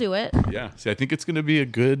 I'll do it. Yeah. See, I think it's going to be a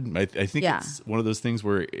good. I think it's one of those things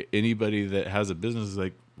where anybody that has a business is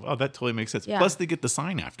like, wow, that totally makes sense. Yeah. Plus, they get the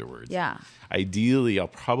sign afterwards. Yeah. Ideally, I'll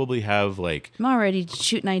probably have like. I'm already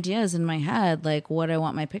shooting ideas in my head, like what I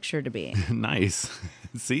want my picture to be. Nice.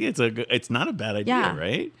 See, it's not a bad idea,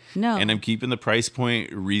 right? No. And I'm keeping the price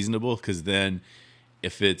point reasonable because then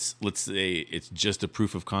if it's, let's say it's just a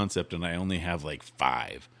proof of concept and I only have like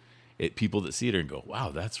 5, people that see it and go, wow,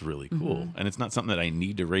 that's really cool. And it's not something that I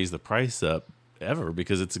need to raise the price up ever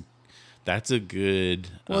because that's a good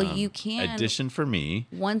you can addition for me.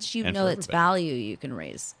 Once you know its value, you can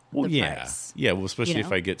raise the price. Yeah. Well, especially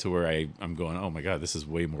if I get to where I'm going, oh my God, this is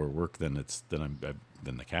way more work than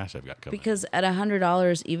the cash I've got coming. Because at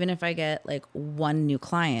 $100, even if I get like one new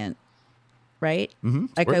client, right?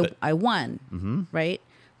 Like I won, right?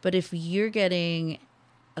 But if you're getting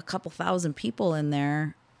a couple thousand people in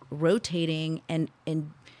there rotating and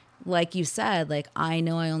like you said, like I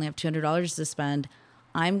know I only have $200 to spend,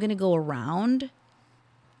 I'm going to go around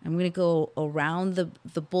the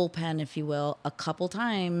bullpen, if you will, a couple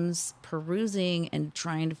times, perusing and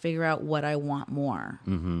trying to figure out what I want more.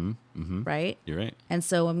 Right? You're right. And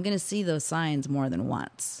so I'm going to see those signs more than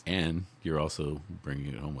once. And you're also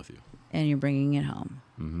bringing it home with you. And you're bringing it home.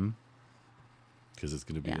 Because it's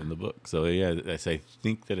going to be in the book. So yeah, I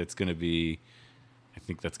think that it's going to be. I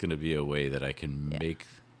think that's going to be a way that I can make.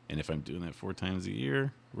 And if I'm doing that 4 times a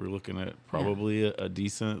year, we're looking at probably a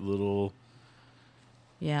decent little.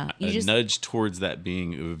 Yeah, nudge towards that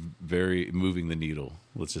being very moving the needle.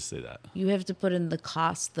 Let's just say that. You have to put in the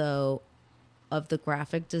cost though, of the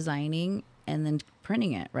graphic designing and then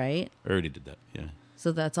printing it, right? I already did that. Yeah.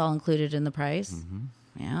 So that's all included in the price.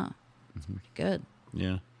 Yeah, that's pretty good.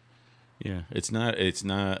 Yeah. Yeah, it's not.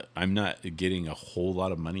 I'm not getting a whole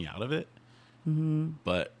lot of money out of it,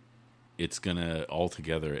 but it's gonna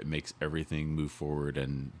altogether. It makes everything move forward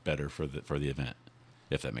and better for the event,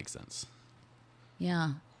 if that makes sense.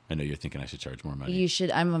 Yeah. I know you're thinking I should charge more money. You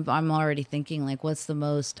should. I'm already thinking like, what's the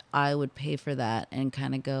most I would pay for that, and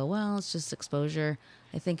kind of go, well, it's just exposure.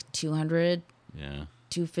 I think 200. Yeah.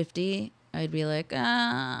 250. I'd be like,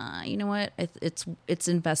 you know what? It's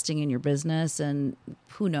investing in your business, and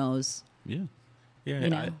who knows. Yeah, yeah. You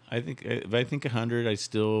know? I think if I think 100, I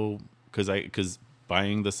still because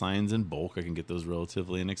buying the signs in bulk, I can get those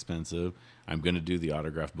relatively inexpensive. I'm going to do the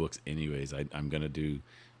autograph books anyways. I'm going to do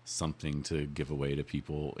something to give away to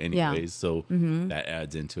people anyways. So that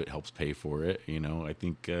adds into it, helps pay for it. You know, I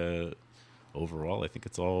think overall, I think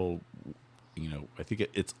it's all. You know, I think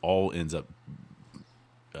it's all ends up.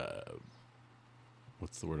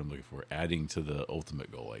 What's the word I'm looking for? Adding to the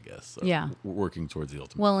ultimate goal, I guess. So working towards the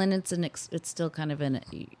ultimate. Well, and it's still kind of an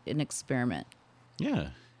experiment. Yeah,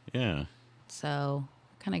 yeah. So,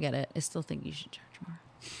 kind of get it. I still think you should charge more.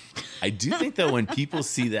 I do think that when people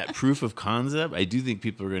see that proof of concept, I do think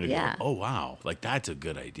people are going to go, "Oh wow, like that's a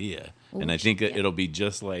good idea." Ooh, and I think it'll be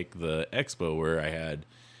just like the expo where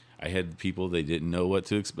I had people, they didn't know what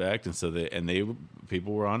to expect, and so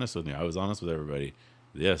people were honest with me. I was honest with everybody.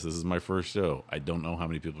 Yes, this is my first show. I don't know how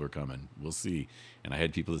many people are coming. We'll see. And I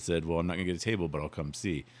had people that said, well, I'm not going to get a table, but I'll come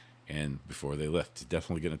see. And before they left,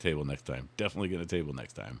 definitely get a table next time. Definitely get a table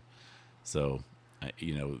next time. So,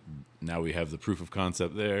 you know, now we have the proof of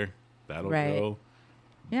concept there. That'll go.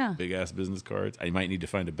 Yeah. Big Ass Business Cards. I might need to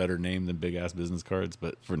find a better name than Big Ass Business Cards,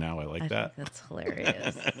 but for now I like that. Think that's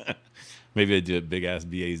hilarious. Maybe I do it Big Ass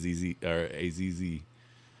BAZZ or AZZ.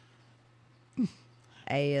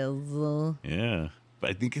 Yeah. But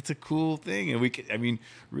I think it's a cool thing, and we can. I mean,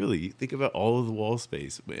 really, think about all of the wall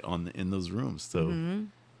space in those rooms. So,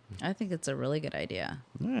 I think it's a really good idea.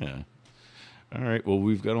 yeah. All right. Well,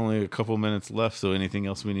 we've got only a couple minutes left. So, anything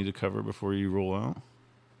else we need to cover before you roll out?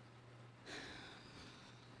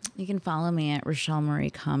 You can follow me at Rochelle Marie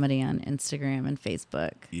Comedy on Instagram and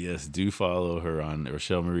Facebook. Yes, do follow her on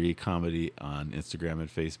Rochelle Marie Comedy on Instagram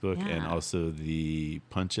and Facebook, and also the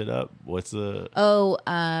Punch It Up. What's the?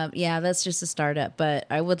 Yeah, that's just a startup, but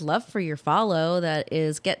I would love for your follow. That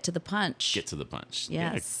is Get to the Punch. Get to the Punch.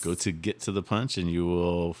 Yes. Yeah, go to Get to the Punch, and you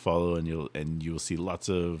will follow, and you will see lots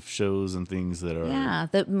of shows and things that are.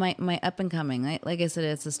 That my up and coming. Like I said,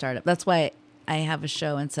 it's a startup. That's why I have a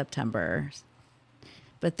show in September.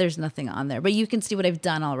 But there's nothing on there. But you can see what I've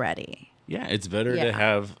done already. Yeah, it's better to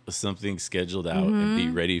have something scheduled out and be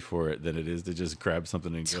ready for it than it is to just grab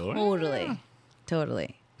something and go.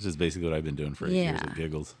 Totally. This is basically what I've been doing for 8 years at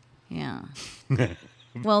Giggles. Yeah.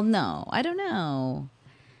 Well, no, I don't know.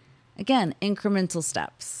 Again, incremental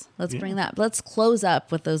steps. Let's bring that. Let's close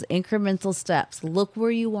up with those incremental steps. Look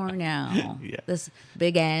where you are now. This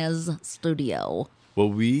big ass studio. Well,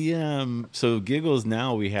 we so Giggles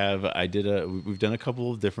now we've done a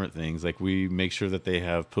couple of different things. Like we make sure that they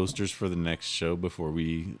have posters for the next show before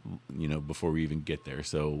we even get there.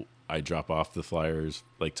 So I drop off the flyers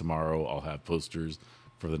like tomorrow. I'll have posters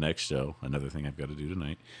for the next show. Another thing I've got to do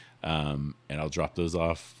tonight, and I'll drop those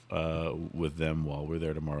off with them while we're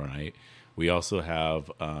there tomorrow night. We also have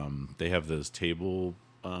they have those table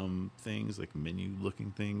things, like menu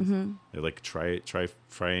looking things. They're like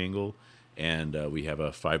triangle. And we have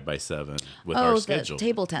a 5x7 with our schedule. The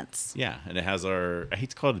table tents. Yeah, and it has I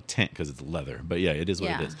hate to call it a tent because it's leather, but yeah, it is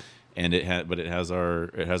what it is. And it has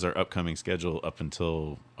our upcoming schedule up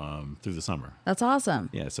until through the summer. That's awesome.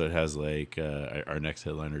 Yeah, so it has like our next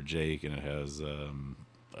headliner Jake, and it has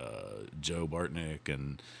Joe Bartnick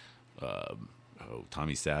and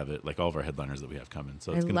Tommy Savitt, like all of our headliners that we have coming.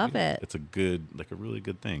 So it's love it. It's a really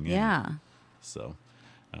good thing. Yeah. So.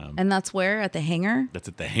 And that's where? At the Hangar? That's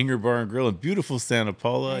at the Hangar Bar and Grill in beautiful Santa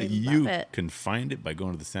Paula. You can find it by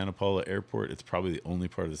going to the Santa Paula Airport. It's probably the only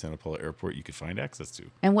part of the Santa Paula Airport you could find access to.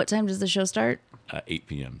 And what time does the show start? 8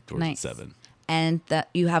 p.m. towards 7. And that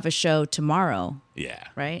you have a show tomorrow. Yeah.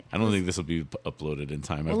 Right? I don't think this will be uploaded in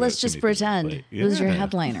time. Well, let's just pretend. Who's your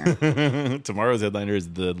headliner? Tomorrow's headliner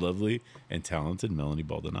is the lovely and talented Melanie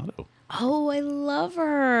Baldonado. Oh, I love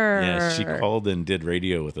her. Yeah, she called and did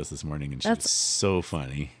radio with us this morning, and she's so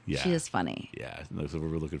funny. Yeah, she is funny. Yeah, so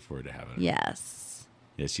we're looking forward to having her. Yes.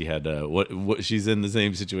 Yeah, she had what she's in the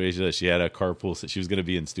same situation that she had a carpool. So she was going to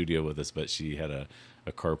be in studio with us, but she had a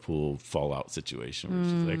carpool fallout situation where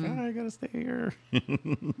she's like, I gotta stay here.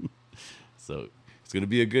 So it's going to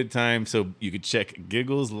be a good time. So you could check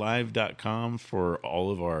giggleslive.com for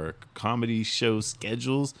all of our comedy show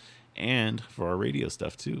schedules. And for our radio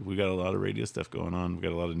stuff, too. We got a lot of radio stuff going on. We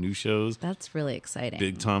got a lot of new shows. That's really exciting.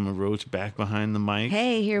 Big Tom and Roach back behind the mic.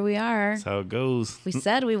 Hey, here we are. That's how it goes. We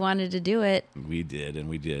said we wanted to do it. We did, and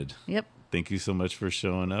we did. Yep. Thank you so much for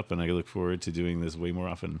showing up, and I look forward to doing this way more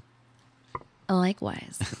often.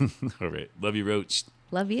 Likewise. All right. Love you, Roach.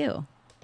 Love you.